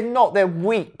juicy. They're not. They're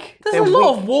weak. There's a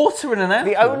lot of water in an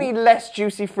apple. The only less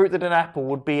juicy fruit than an apple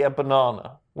would be a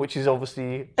banana, which is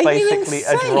obviously basically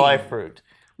a dry fruit.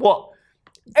 What?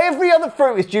 Every other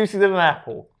fruit is juicier than an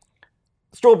apple.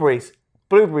 Strawberries,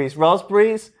 blueberries,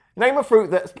 raspberries. Name a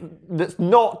fruit that's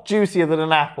not juicier than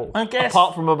an apple,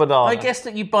 apart from a banana. I guess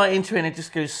that you bite into it and it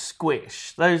just goes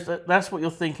squish. That's what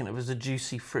you're thinking of as a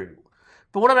juicy fruit.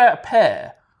 But what about a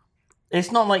pear?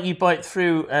 It's not like you bite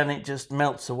through and it just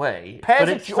melts away.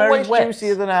 Pears are always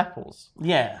juicier than apples.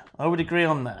 Yeah, I would agree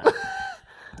on that.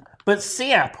 But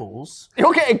sea apples...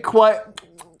 You're getting quite...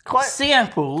 Sea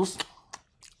apples...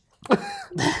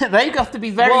 they have to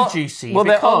be very juicy. Well,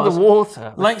 they're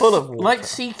underwater. They're full of water. Like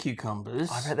sea cucumbers.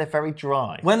 I bet they're very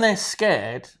dry. When they're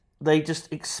scared, they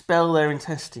just expel their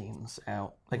intestines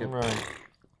out. Right.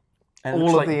 And all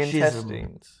of like the jism.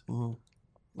 intestines. Mm.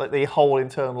 Like the whole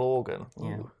internal organ.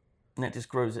 Yeah. And it just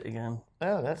grows it again.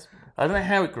 Oh, that's... I don't know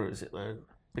how it grows it, though.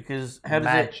 Because how does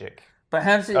magic. But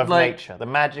how does it, of nature. The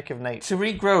magic of nature. To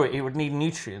regrow it, it would need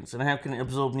nutrients. And how can it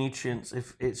absorb nutrients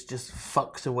if it's just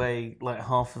fucked away like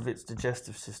half of its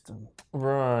digestive system?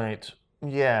 Right.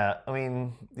 Yeah. I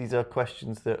mean, these are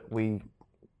questions that we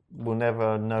will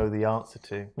never know the answer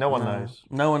to. No one knows.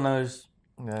 No one knows.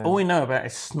 No. All we know about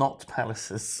is snot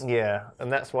palaces. Yeah. And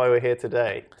that's why we're here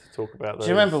today, to talk about those.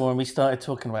 Do you remember when we started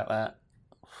talking about that?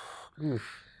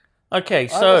 Okay,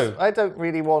 so... I don't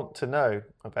really want to know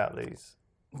about these.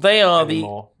 They are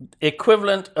anymore. The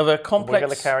equivalent of a complex... We're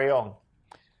going to carry on.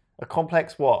 A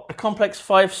complex what? A complex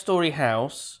 5-story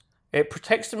house. It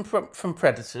protects them from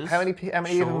predators. How many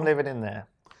of them living in there?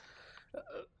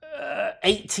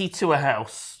 80 to a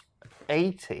house.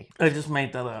 80? I just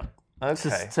made that up. Okay.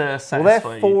 To satisfy well,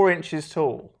 they're 4 inches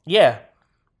tall. Yeah.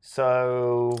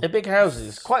 So... They're big houses.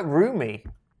 It's quite roomy.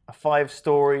 A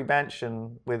 5-story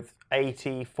mansion with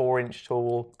 80 4-inch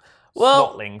tall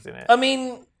snotlings in it. I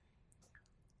mean...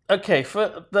 Okay,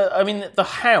 the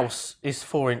house is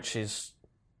 4 inches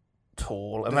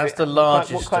tall, and that's the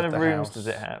largest. What kind of rooms house. Does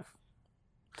it have?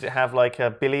 Does it have like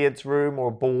a billiards room or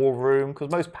a ballroom? Because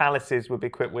most palaces would be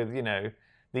equipped with,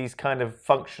 these kind of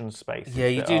function spaces. Yeah,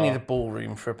 you do need a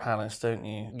ballroom for a palace, don't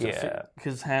you? Yeah.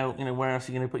 Because where else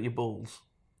are you going to put your balls?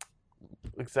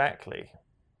 Exactly.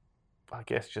 I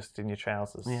guess just in your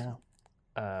trousers. Yeah.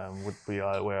 Would be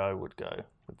where I would go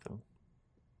with them.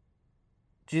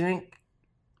 Do you think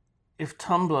if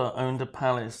Tumblr owned a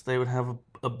palace, they would have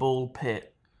a ball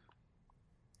pit?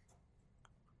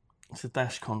 It's a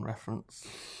Dashcon reference.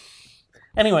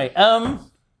 Anyway,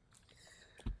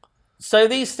 so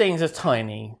these things are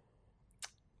tiny.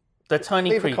 They're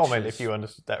tiny creatures. Leave a comment if you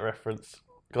understood that reference,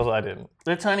 because I didn't.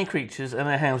 They're tiny creatures, and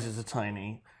their houses are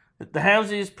tiny. The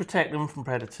houses protect them from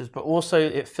predators, but also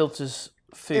it filters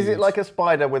food. Is it like a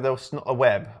spider with a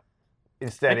web?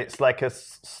 Instead, it's like a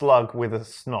slug with a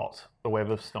snot, a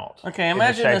web of snot. Okay,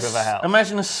 imagine in the shape of a house.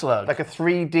 Imagine a slug. Like a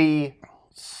 3D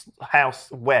house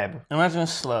web. Imagine a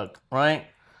slug, right?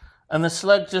 And the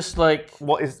slug just like...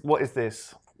 What is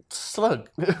this? Slug.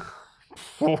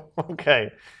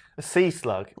 Okay. A sea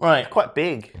slug. Right. It's quite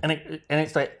big. And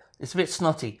it's like, it's a bit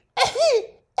snotty.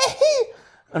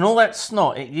 And all that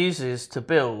snot it uses to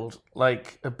build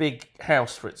like a big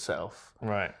house for itself.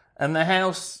 Right. And the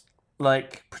house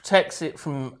like protects it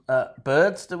from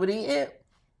birds that would eat it.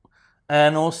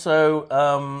 And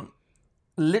also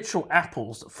literal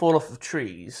apples that fall off of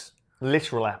trees.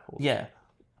 Literal apples? Yeah.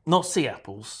 Not sea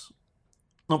apples.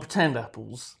 Not pretend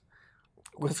apples.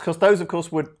 Because those, of course,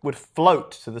 would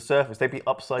float to the surface. They'd be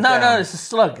upside down. No, it's a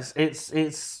slug.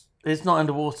 It's not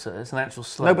underwater. It's an actual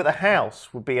slug. No, but the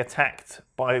house would be attacked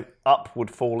by upward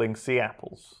falling sea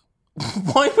apples.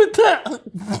 Why would that?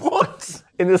 What?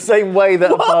 In the same way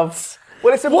that above...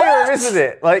 Well, it's a mirror, isn't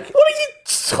it? Like, what are you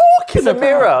talking about? It's a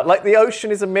mirror. Like the ocean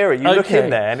is a mirror. You look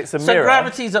in there and it's a mirror. So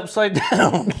gravity's upside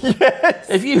down. Yes.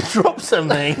 If you drop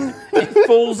something, it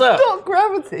falls up. Not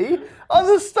gravity.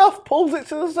 Other stuff pulls it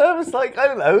to the surface, like, I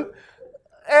don't know,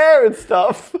 air and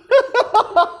stuff.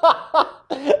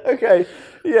 Okay.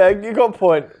 Yeah, you got a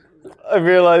point. I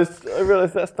realised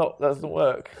that doesn't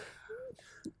work.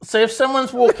 So if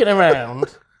someone's walking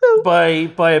around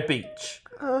by a beach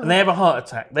and they have a heart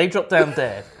attack, they drop down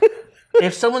dead.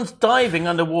 If someone's diving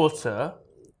underwater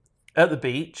at the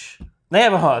beach, they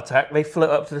have a heart attack, they float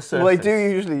up to the surface. Well, they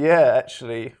do usually, yeah,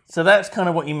 actually. So that's kind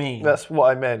of what you mean. That's what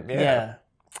I meant, yeah. Yeah.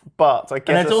 But I guess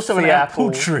and there's also an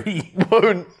apple tree.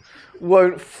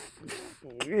 won't.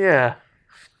 Yeah.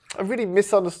 I really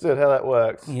misunderstood how that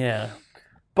works. Yeah.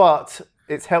 But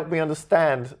it's helped me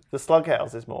understand the slug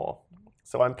houses more.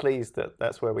 So I'm pleased that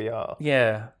that's where we are.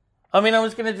 Yeah. I mean, I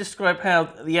was going to describe how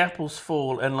the apples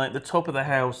fall and like the top of the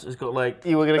house has got like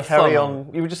You were going to carry on.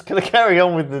 You were just going to carry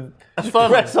on with the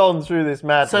press on through this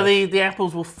madness. So the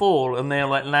apples will fall and they'll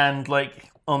like land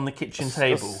like on the kitchen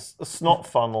table. A snot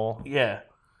funnel. Yeah.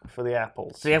 for the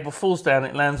apples. So the apple falls down,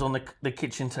 it lands on the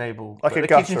kitchen table. Like but a the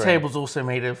kitchen guttering. table's also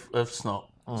made of snot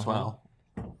as well.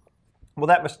 Well,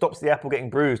 that stops the apple getting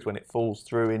bruised when it falls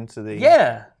through into the...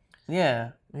 Yeah.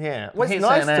 Yeah. Well, it's Hits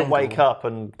nice at an to angle. wake up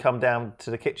and come down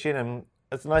to the kitchen and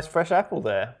there's a nice fresh apple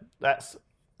there. That's...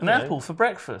 An apple for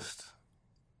breakfast.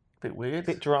 Bit weird.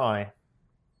 bit dry.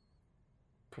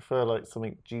 Prefer like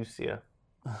something juicier.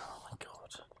 Oh my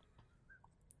god.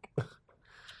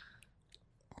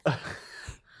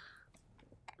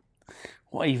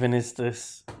 What even is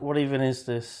this?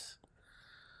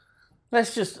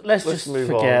 Let's just move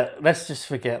forget. Let's just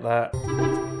forget that.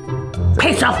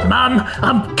 Piss off, Mum!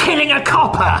 I'm killing a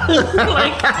copper!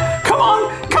 Come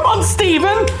on,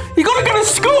 Stephen! You gotta go to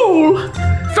school!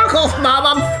 Fuck off, Mum.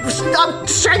 I'm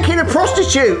shanking a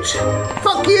prostitute.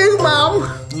 Fuck you, Mum.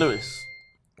 Lewis,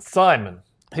 Simon.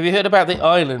 have you heard about the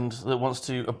island that wants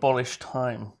to abolish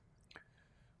time?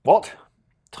 What?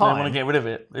 They Time? want to get rid of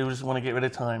it. They just want to get rid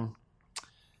of time.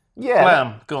 Yeah.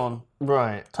 Blam, gone.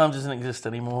 Right. Time doesn't exist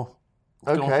anymore.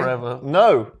 It's Okay. gone forever.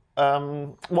 No.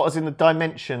 What is in the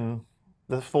dimension,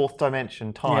 the fourth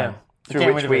dimension, time, Yeah. through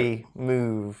Getting which rid of we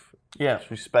move Yeah.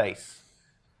 through space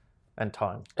and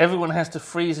time. Everyone has to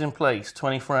freeze in place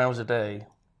 24 hours a day.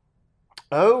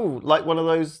 Oh, like one of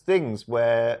those things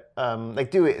where they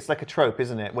do it. It's like a trope,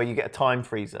 isn't it? Where you get a time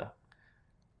freezer,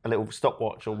 a little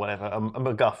stopwatch or whatever, a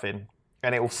MacGuffin,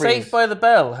 and it will freeze. Saved by the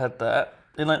Bell had that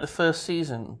in like the first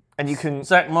season. And you can,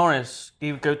 Zach Morris,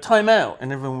 he would go time out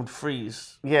and everyone would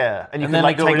freeze. yeah, and you And can then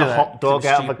like they got take rid a of that, hot 'cause dog it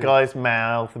out was of a stupid. guy's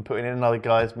mouth and put it in another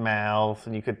guy's mouth,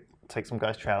 and you could take some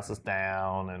guy's trousers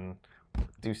down and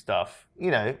do stuff,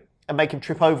 and make him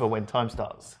trip over when time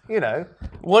starts,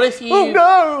 What if you? Oh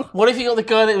no! What if you got the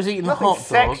guy that was eating Nothing the hot dog?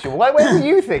 sexual. Where were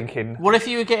you thinking? What if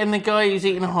you were getting the guy who's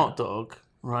eating a hot dog?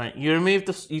 Right, you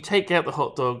take out the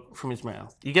hot dog from his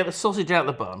mouth. You get the sausage out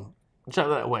the bun. Chuck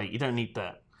that away. You don't need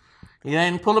that. You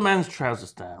then pull a man's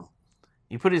trousers down.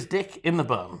 You put his dick in the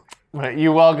bun. Right,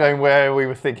 you are going where we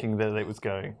were thinking that it was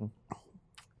going.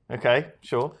 Okay,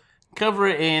 sure. Cover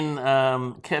it in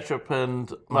ketchup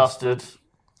and mustard.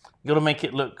 You got to make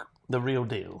it look the real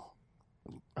deal.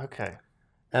 Okay.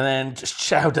 And then just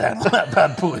chow down on that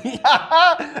bad boy.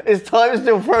 Is time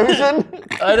still frozen?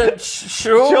 I don't.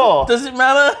 Sure. Sure. Does it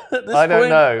matter at this I don't point?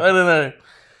 know. I don't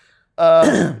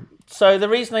know. So the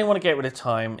reason they want to get rid of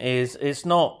time is it's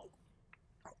not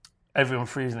everyone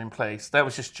freezing in place. That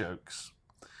was just jokes.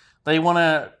 They want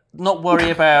to not worry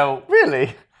about.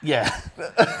 Really? Yeah.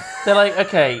 They're like,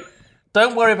 okay,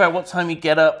 don't worry about what time you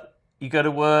get up, you go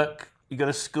to work, you go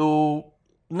to school.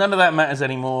 None of that matters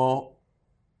anymore.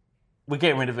 We're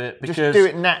getting rid of it because Just do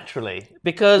it naturally.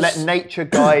 because Let nature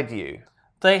guide you.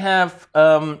 they have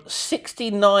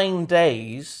 69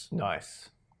 days Nice.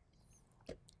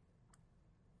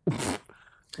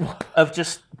 of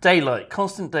just daylight,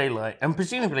 constant daylight, and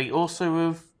presumably also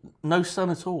of no sun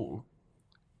at all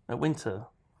at winter.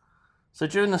 So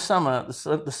during the summer,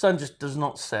 the sun just does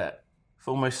not set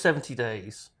for almost 70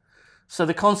 days. So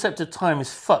the concept of time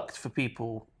is fucked for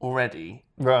people already.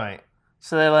 Right.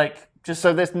 So they're like,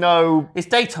 So there's no... it's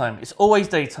daytime. It's always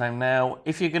daytime now.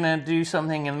 If you're going to do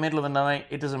something in the middle of the night,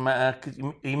 it doesn't matter because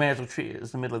you may as well treat it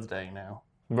as the middle of the day now.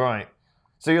 Right.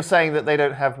 So you're saying that they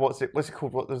don't have... What's it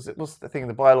called? What's the thing?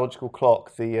 The biological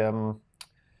clock. The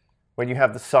when you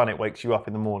have the sun, it wakes you up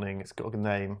in the morning. It's got a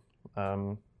name.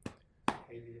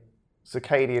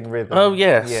 Circadian rhythm. Oh,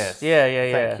 yes. Yes.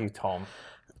 Yeah. Thank you, Tom.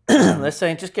 They're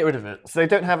saying, just get rid of it. So they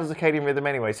don't have a circadian rhythm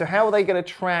anyway. So how are they going to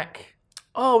track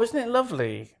Oh, isn't it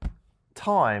lovely?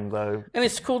 time, though? And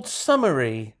it's called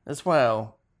summary as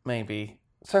well, maybe.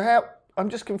 So how... I'm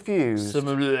just confused.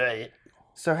 Summary.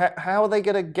 So how are they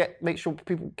going to make sure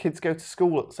kids go to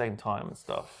school at the same time and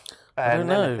stuff? I don't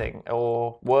know. Anything?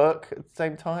 Or work at the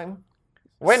same time?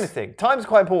 Or anything. Time's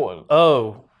quite important.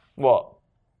 Oh, What?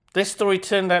 this story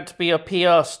turned out to be a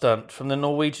PR stunt from the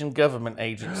Norwegian government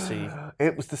agency.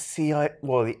 It was the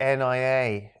the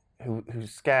NIA who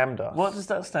scammed us. What does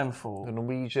that stand for? The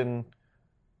Norwegian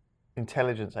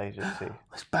Intelligence Agency.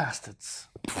 Those bastards.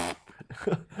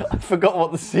 I forgot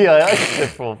what the CIA stood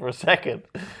for a second.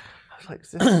 I was like,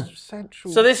 is this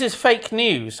central? So this is fake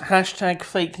news. Hashtag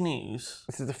fake news.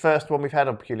 This is the first one we've had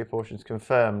on Peculiar Portions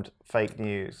confirmed fake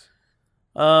news.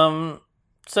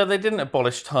 So they didn't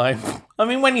abolish time. I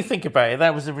mean, when you think about it,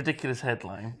 that was a ridiculous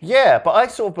headline. Yeah, but I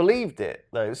sort of believed it,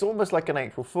 though. It's almost like an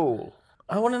April Fool.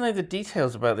 I want to know the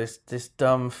details about this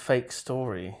dumb fake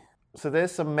story. So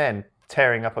there's some men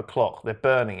tearing up a clock. They're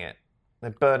burning it. They're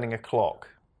burning a clock.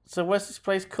 So where's this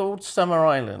place called? Summer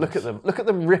Island. Look at them. Look at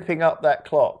them ripping up that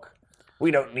clock. We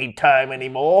don't need time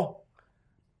anymore.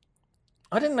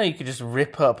 I didn't know you could just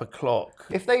rip up a clock.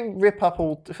 If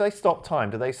they stop time,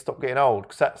 do they stop getting old?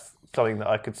 Because that's something that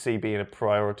I could see being a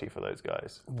priority for those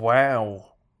guys.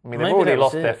 Wow. I mean, they've already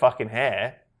lost their fucking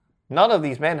hair. None of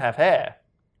these men have hair.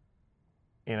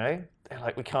 You know? They're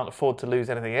like, we can't afford to lose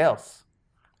anything else.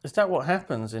 Is that what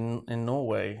happens in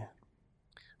Norway?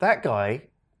 That guy,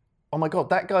 oh my God,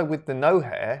 that guy with the no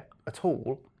hair at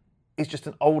all is just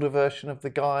an older version of the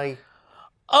guy.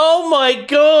 Oh my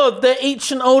God, they're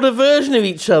each an older version of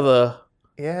each other.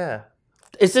 Yeah.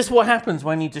 Is this what happens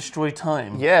when you destroy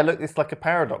time? Yeah, look, it's like a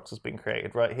paradox has been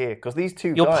created right here. Because these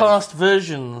two Your guys... past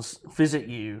versions visit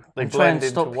you. They and try and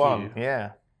blend stop into one. you.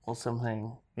 Yeah. Or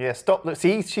something. Yeah, stop.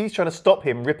 See, she's trying to stop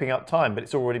him ripping up time, but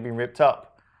it's already been ripped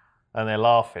up. And they're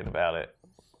laughing about it.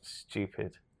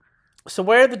 Stupid. So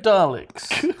where are the Daleks?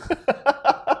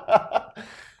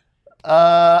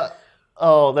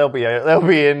 They'll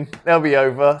be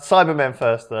over. Cybermen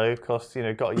first, though, because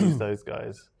got to use those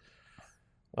guys.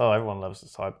 Oh, everyone loves the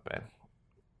Cybermen.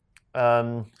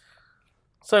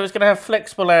 So it's going to have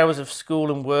flexible hours of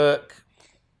school and work.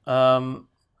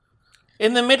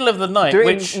 In the middle of the night, Do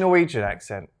it in Norwegian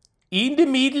accent. In the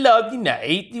middle of the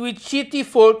night, with shitty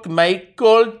folk might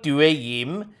call 2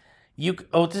 a.m.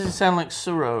 Does it sound like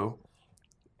Suro?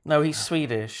 No, he's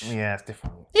Swedish. Yeah, it's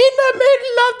different. In the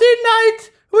middle of the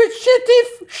night, with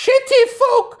shitty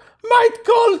folk might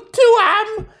call 2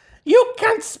 a.m. You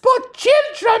can spot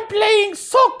children playing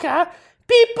soccer,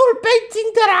 people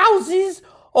painting their houses,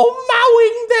 or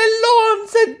mowing their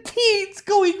lawns, and teens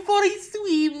going for a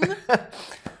swim.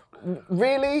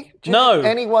 Really? No.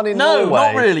 Anyone in No, Norway?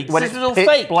 not really, 'cause When this it's is all pitch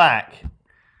fake. black.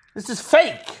 This is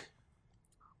fake.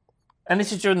 And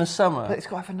this is during the summer. But it's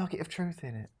got to have a nugget of truth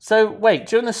in it. So, wait,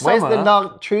 during the summer... Where's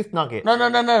the truth nugget?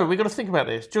 No. We've got to think about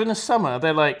this. During the summer,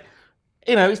 they're like,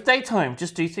 it's daytime.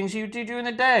 Just do things you do during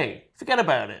the day. Forget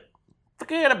about it.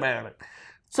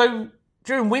 So,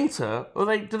 during winter,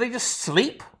 do they just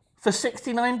sleep for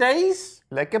 69 days?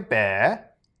 Like a bear.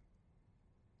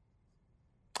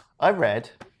 I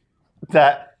read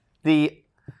that the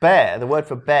word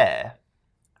for bear,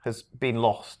 has been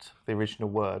lost. The original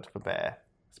word for bear.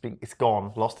 It's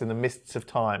gone, lost in the mists of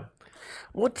time.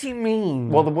 What do you mean?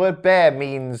 Well, the word bear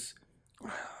means,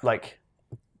 it's like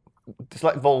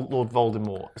Lord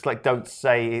Voldemort. It's like don't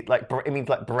say it. It means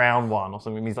like brown one or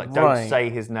something. It means like don't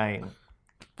say his name.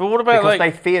 But what about because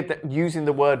they feared that using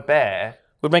the word bear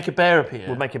would make a bear appear.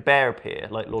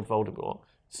 Like Lord Voldemort.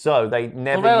 So they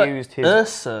never used his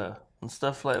Ursa and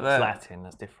stuff like that. It's Latin.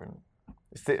 That's different.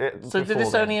 So did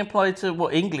this only apply to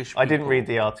English people? I didn't read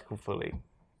the article fully.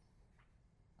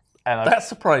 That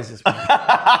surprises me.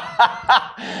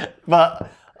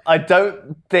 But I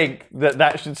don't think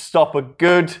that should stop a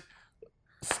good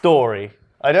story.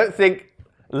 I don't think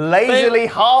lazily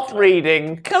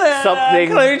half-reading something... I'm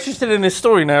kind of interested in this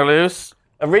story now, Lewis.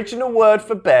 Original word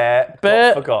for bear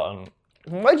got forgotten.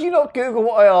 Why do you not Google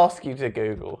what I ask you to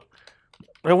Google?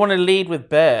 I want to lead with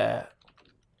bear.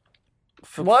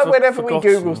 Whenever we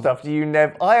Google stuff, do you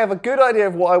never... I have a good idea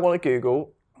of what I want to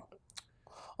Google.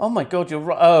 Oh my God, you're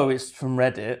right. Oh, it's from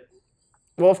Reddit.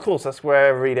 Well, of course, that's where I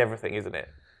read everything, isn't it?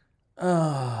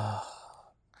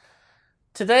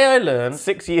 Today I learned...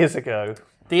 6 years ago.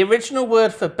 The original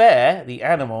word for bear, the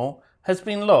animal, has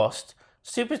been lost.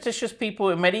 Superstitious people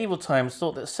in medieval times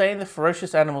thought that saying the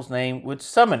ferocious animal's name would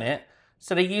summon it,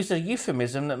 so they used a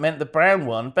euphemism that meant the brown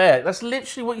one, bear. That's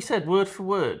literally what you said, word for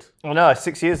word. Oh no,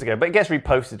 6 years ago, but it gets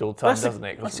reposted all the time, doesn't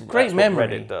it? That's a great memory.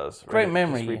 Reddit does. Great Reddit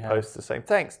memory just you have. reposts the same.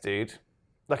 Thanks, dude.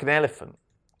 Like an elephant.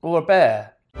 Or a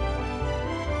bear.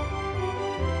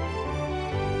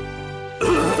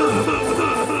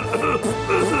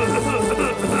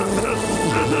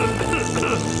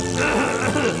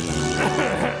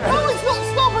 Oh, it's not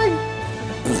stopping!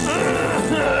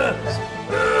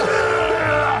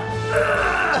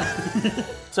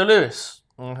 So, Lewis,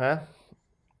 Uh-huh.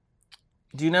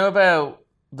 do you know about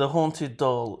the haunted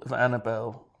doll of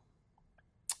Annabelle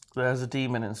that has a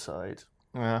demon inside?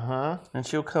 Uh-huh. And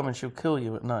she'll come and she'll kill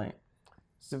you at night.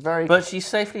 It's a very... But she's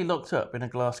safely locked up in a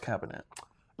glass cabinet.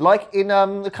 Like in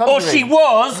The Conjuring. Or she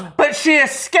was, but she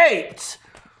escaped!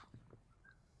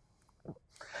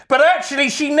 But actually,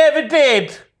 she never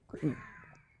did!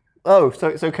 Oh, so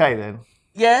it's okay then?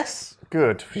 Yes?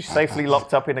 Good. She's safely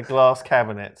locked up in a glass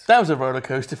cabinet. That was a roller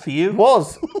coaster for you.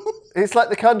 Was. It's like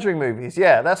the Conjuring movies.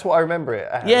 Yeah, that's what I remember it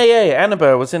as. Yeah.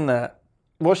 Annabelle was in that.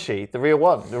 Was she? The real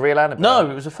one? The real Annabelle?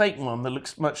 No, it was a fake one that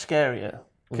looks much scarier.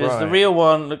 Because the Right. real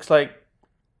one looks like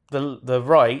the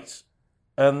right,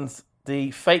 and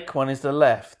the fake one is the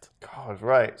left. God,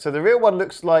 right. So the real one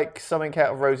looks like something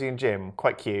out of Rosie and Jim.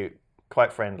 Quite cute,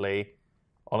 quite friendly,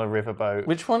 on a riverboat.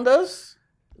 Which one does?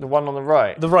 The one on the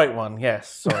right. The right one, yes.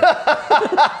 Sorry.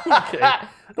 Okay.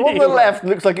 The one on the left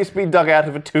looks like it's been dug out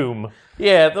of a tomb.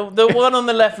 Yeah, the one on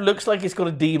the left looks like it's got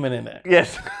a demon in it.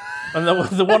 Yes. And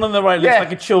the one on the right looks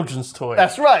like a children's toy.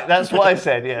 That's right. That's what I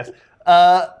said, yes.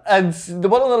 And the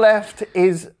one on the left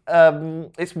is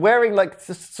it's wearing like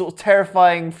this sort of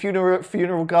terrifying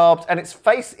funeral garbs, and its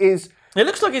face is... It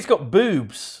looks like it's got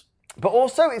boobs. But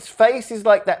also its face is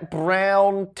like that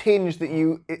brown tinge that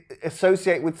you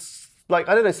associate with, like,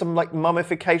 I don't know, some like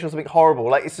mummification or something horrible.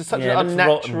 Like it's just such an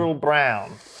unnatural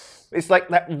brown. It's like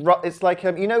that. It's like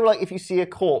you know, like if you see a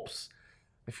corpse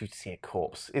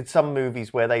in some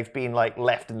movies where they've been like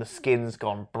left and the skin's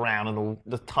gone brown and all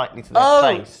the tightly to their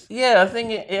face. Yeah, I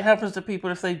think it happens to people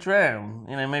if they drown.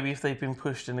 You know, maybe if they've been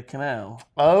pushed in a canal.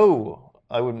 Oh,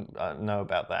 I wouldn't know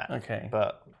about that. Okay,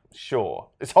 but sure,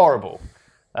 it's horrible.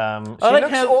 She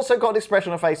also got an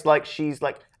expression on her face like she's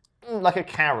like a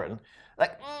Karen.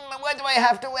 Like, why do I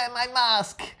have to wear my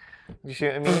mask? You see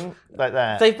what I mean? Like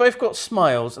that. They've both got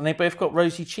smiles and they both got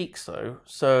rosy cheeks, though,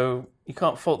 so you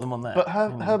can't fault them on that. But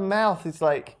her mouth is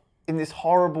like in this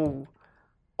horrible,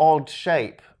 odd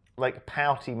shape, like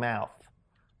pouty mouth.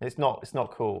 It's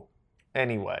not cool.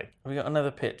 Anyway, we got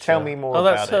another picture. Tell me more.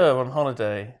 About that's her on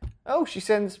holiday. Oh, she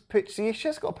sends pictures. See, she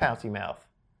has got a pouty mouth.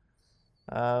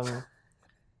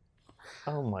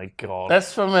 Oh my god!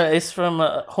 It's from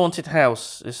a Haunted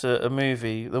House. It's a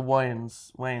movie, the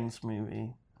Wayans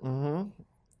movie. Mm-hmm.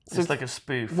 It's like a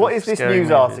spoof. What is this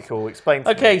news article? Explain to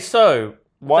me. Okay, so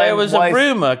there was a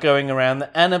rumour going around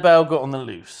that Annabelle got on the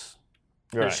loose.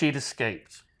 Right. That she'd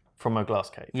escaped. From a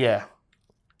glass cave. Yeah.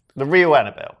 The real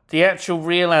Annabelle. The actual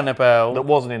real Annabelle. That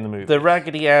wasn't in the movie. The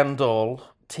Raggedy Ann doll,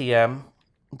 TM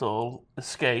doll,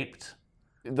 escaped.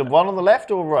 The one on the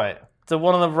left or right? The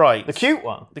one on the right. The cute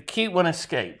one? The cute one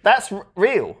escaped. That's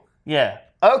real? Yeah.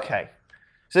 Okay.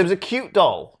 So it was a cute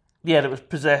doll. Yeah, that was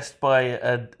possessed by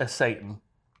a Satan.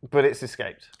 But it's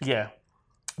escaped. Yeah.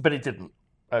 But it didn't.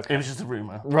 Okay. It was just a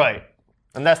rumour. Right.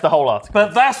 And that's the whole article.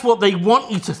 But that's what they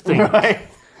want you to think. Right.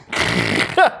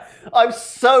 I'm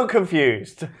so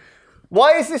confused.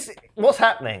 Why is this... What's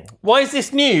happening? Why is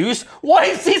this news? Why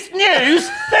is this news?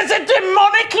 There's a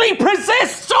demonically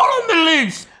possessed doll on the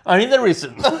loose! Only there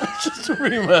isn't. It's just a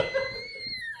rumour.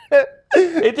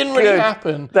 It didn't really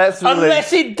happen. That's really...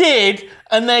 Unless it did,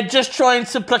 and they're just trying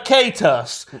to placate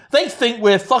us. They think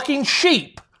we're fucking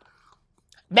sheep.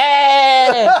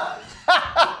 Nah.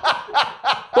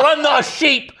 But I'm not a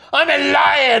sheep. I'm a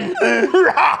lion.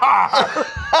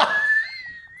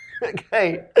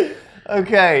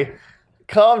 Okay.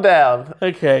 Calm down.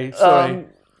 Okay, sorry.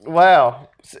 Wow.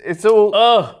 It's all...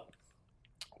 Oh.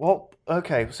 Well,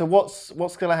 okay, so what's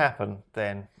going to happen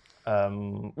then?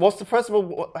 What's the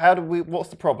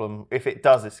problem if it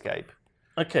does escape?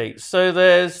 Okay, so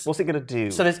there's... What's it going to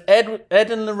do? So there's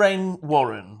Ed and Lorraine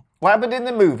Warren. What happened in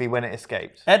the movie when it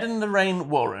escaped? Ed and Lorraine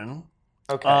Warren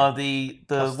are the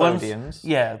custodians. Ones...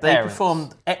 Yeah, they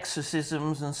performed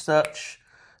exorcisms and such.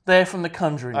 They're from the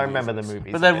Conjuring I remember the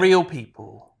movies. But they're real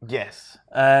people. Yes.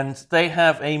 And they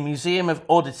have a museum of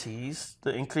oddities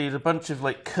that include a bunch of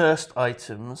like cursed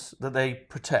items that they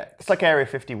protect. It's like Area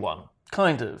 51.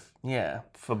 Kind of, yeah.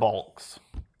 For bollocks.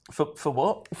 For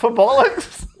what? For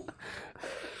bollocks?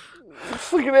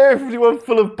 It's like an Area 51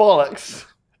 full of bollocks.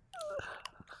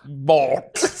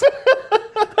 Bollocks.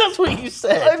 That's what you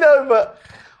said. I know, but...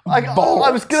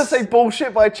 I was going to say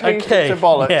bullshit, but I changed it to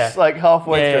bollocks like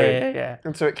halfway through. Yeah.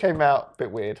 And so it came out a bit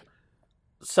weird.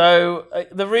 So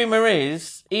the rumour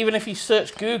is, even if you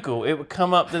search Google, it would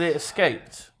come up that it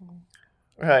escaped.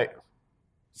 Right.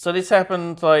 So this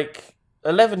happened like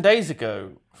 11 days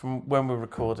ago from when we're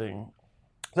recording.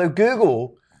 So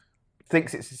Google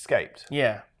thinks it's escaped?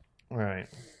 Yeah. Right.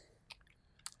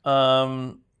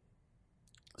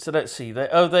 So let's see.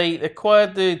 They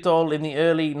acquired the doll in the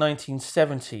early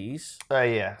 1970s.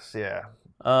 Yes, yeah.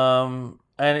 And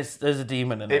there's a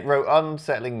demon in it. It wrote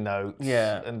unsettling notes.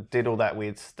 Yeah. And did all that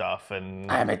weird stuff.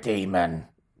 And I'm a demon.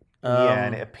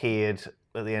 And it appeared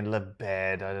at the end of the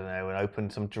bed, I don't know, and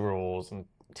opened some drawers and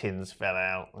tins fell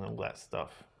out and all that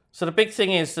stuff. So the big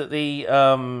thing is that the...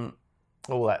 all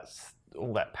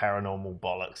that paranormal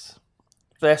bollocks.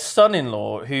 Their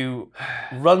son-in-law, who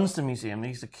runs the museum,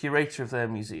 he's the curator of their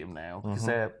museum now, because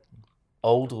they're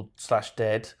old or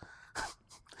 /dead.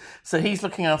 So he's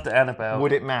looking after Annabelle.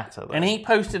 Would it matter, though? And he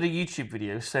posted a YouTube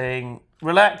video saying,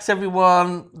 relax,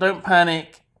 everyone, don't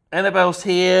panic. Annabelle's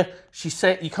here. She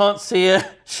said you can't see her.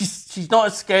 She's not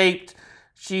escaped.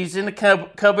 She's in the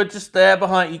cupboard just there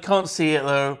behind. You can't see it,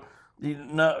 though.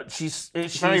 No, she's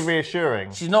very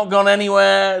reassuring. She's not gone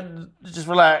anywhere. Just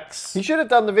relax. You should have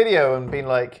done the video and been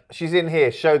like, she's in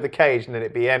here, show the cage, and then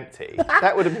it'd be empty.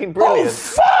 That would have been brilliant.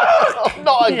 Oh, fuck!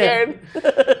 Not again.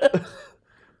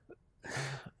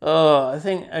 I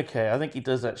think he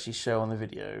does actually show on the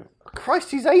video.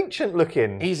 Christ, he's ancient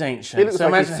looking. He's ancient. He looks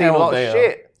like he's seen a lot of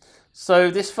shit.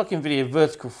 So this fucking video,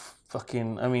 vertical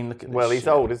fucking, I mean, look at this. Well, he's shit.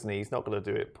 old, isn't he? He's not going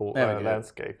to do it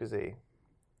landscape, is he?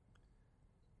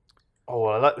 Oh,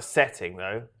 I like the setting,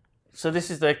 though. So this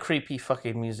is their creepy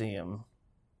fucking museum.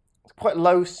 It's quite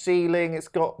low ceiling. It's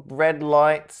got red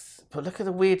lights. But look at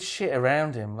the weird shit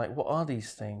around him. Like, what are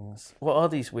these things? What are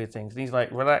these weird things? And he's like,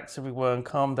 relax, everyone,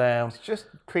 calm down. It's just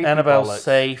creepy. Annabelle's bollocks.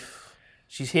 safe.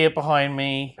 She's here behind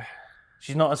me.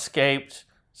 She's not escaped.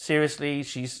 Seriously,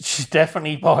 she's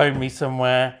definitely behind me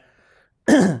somewhere.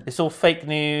 It's all fake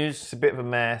news. It's a bit of a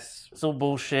mess. It's all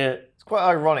bullshit. It's quite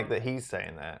ironic that he's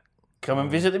saying that. Come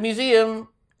and visit the museum.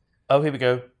 Oh, here we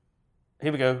go.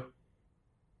 Here we go.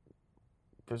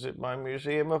 Visit my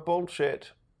museum of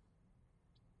bullshit.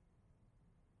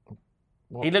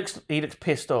 What? He looks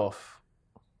pissed off.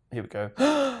 Here we go.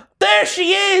 There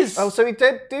she is! Oh, so he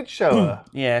did show her.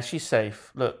 Yeah, she's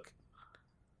safe. Look.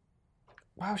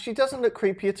 Wow, she doesn't look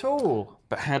creepy at all.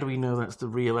 But how do we know that's the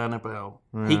real Annabelle?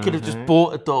 He could have just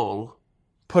bought a doll,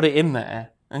 put it in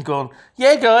there, and gone,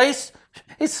 yeah, guys,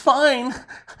 it's fine.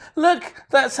 Look,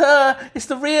 that's her. It's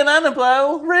the real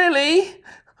Annabelle. Really?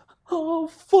 Oh,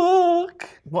 fuck.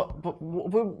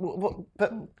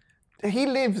 But he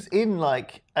lives in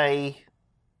like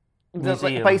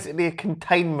museum. Basically a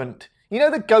containment. You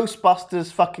know the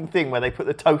Ghostbusters fucking thing where they put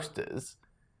the toasters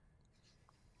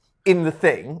in the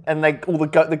thing and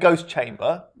the ghost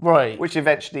chamber, Right. which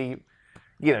eventually,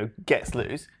 gets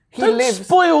loose. Don't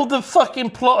spoil the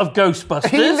fucking plot of Ghostbusters.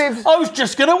 He lives I was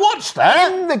just going to watch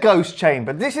that. in the ghost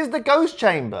chamber. This is the ghost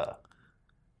chamber.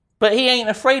 But he ain't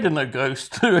afraid of no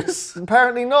ghost, Lewis.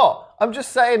 Apparently not. I'm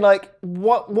just saying, like,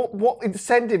 what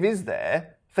incentive is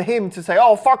there for him to say,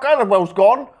 oh, fuck, Annabelle's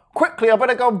gone. Quickly, I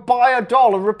better go and buy a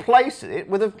doll and replace it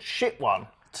with a shit one.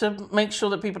 To make sure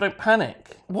that people don't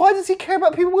panic. Why does he care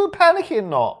about people who are panicking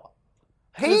not?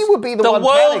 He would be the one panicking. The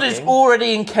world panicking. is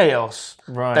already in chaos.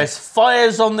 Right. There's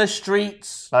fires on the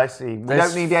streets. I see. We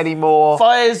don't need any more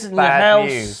fires in your bad house.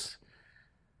 news.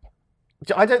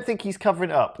 I don't think he's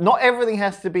covering it up. Not everything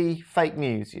has to be fake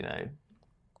news,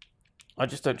 I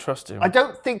just don't trust him. I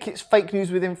don't think it's fake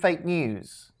news within fake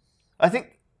news. I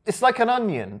think it's like an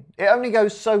onion. It only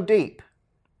goes so deep.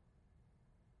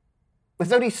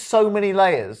 There's only so many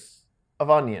layers of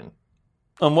onion.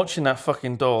 I'm watching that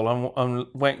fucking doll. I'm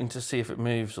waiting to see if it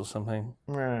moves or something.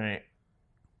 Right.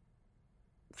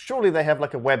 Surely they have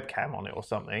like a webcam on it or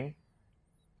something.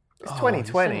 It's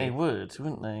 2020. They would,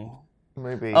 wouldn't they?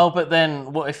 Maybe. Oh, but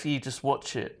then what if you just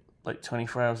watch it like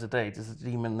 24 hours a day? Does the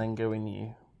demon then go in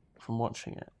you from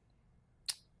watching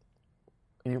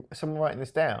it? Someone writing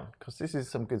this down? Because this is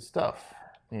some good stuff.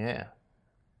 Yeah.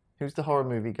 Who's the horror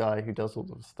movie guy who does all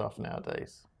the stuff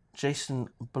nowadays? Jason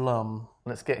Blum.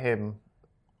 Let's get him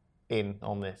in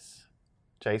on this.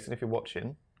 Jason, if you're watching,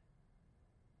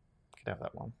 you can have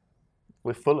that one.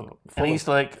 We're full of them. And he's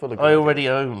like, I already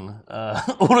own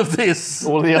all of this.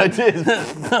 All the ideas.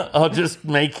 I'll just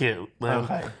make it.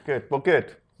 Okay, good. Well,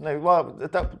 good. No, well,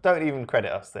 don't even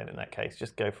credit us then in that case.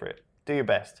 Just go for it. Do your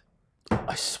best.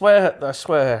 I swear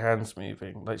her hand's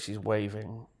moving, like she's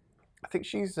waving. I think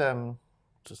she's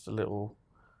just a little.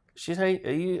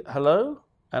 Hello,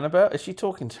 Annabelle? Is she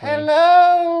talking to me?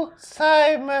 Hello,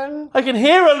 Simon. I can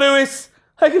hear her, Lewis.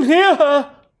 I can hear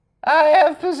her. I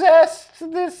have possessed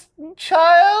this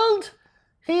child.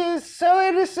 He is so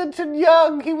innocent and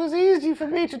young. He was easy for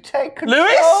me to take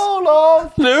control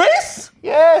of. Lewis?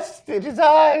 Yes, it is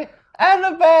I,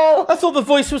 Annabelle. I thought the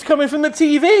voice was coming from the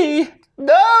TV.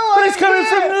 No, but it's coming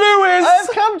from Lewis. I've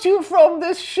come to you from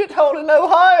this shithole in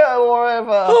Ohio or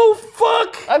wherever. Oh,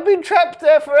 fuck. I've been trapped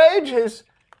there for ages.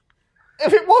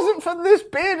 If it wasn't for this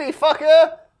beardy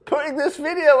fucker putting this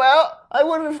video out, I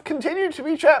would have continued to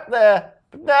be trapped there.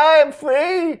 But now I am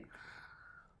free.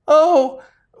 Oh,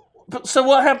 but so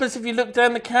what happens if you look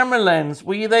down the camera lens?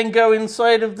 Will you then go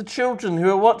inside of the children who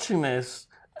are watching this?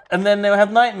 And then they'll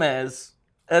have nightmares?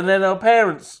 And then our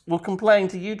parents will complain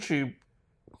to YouTube?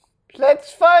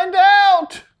 Let's find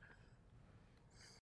out.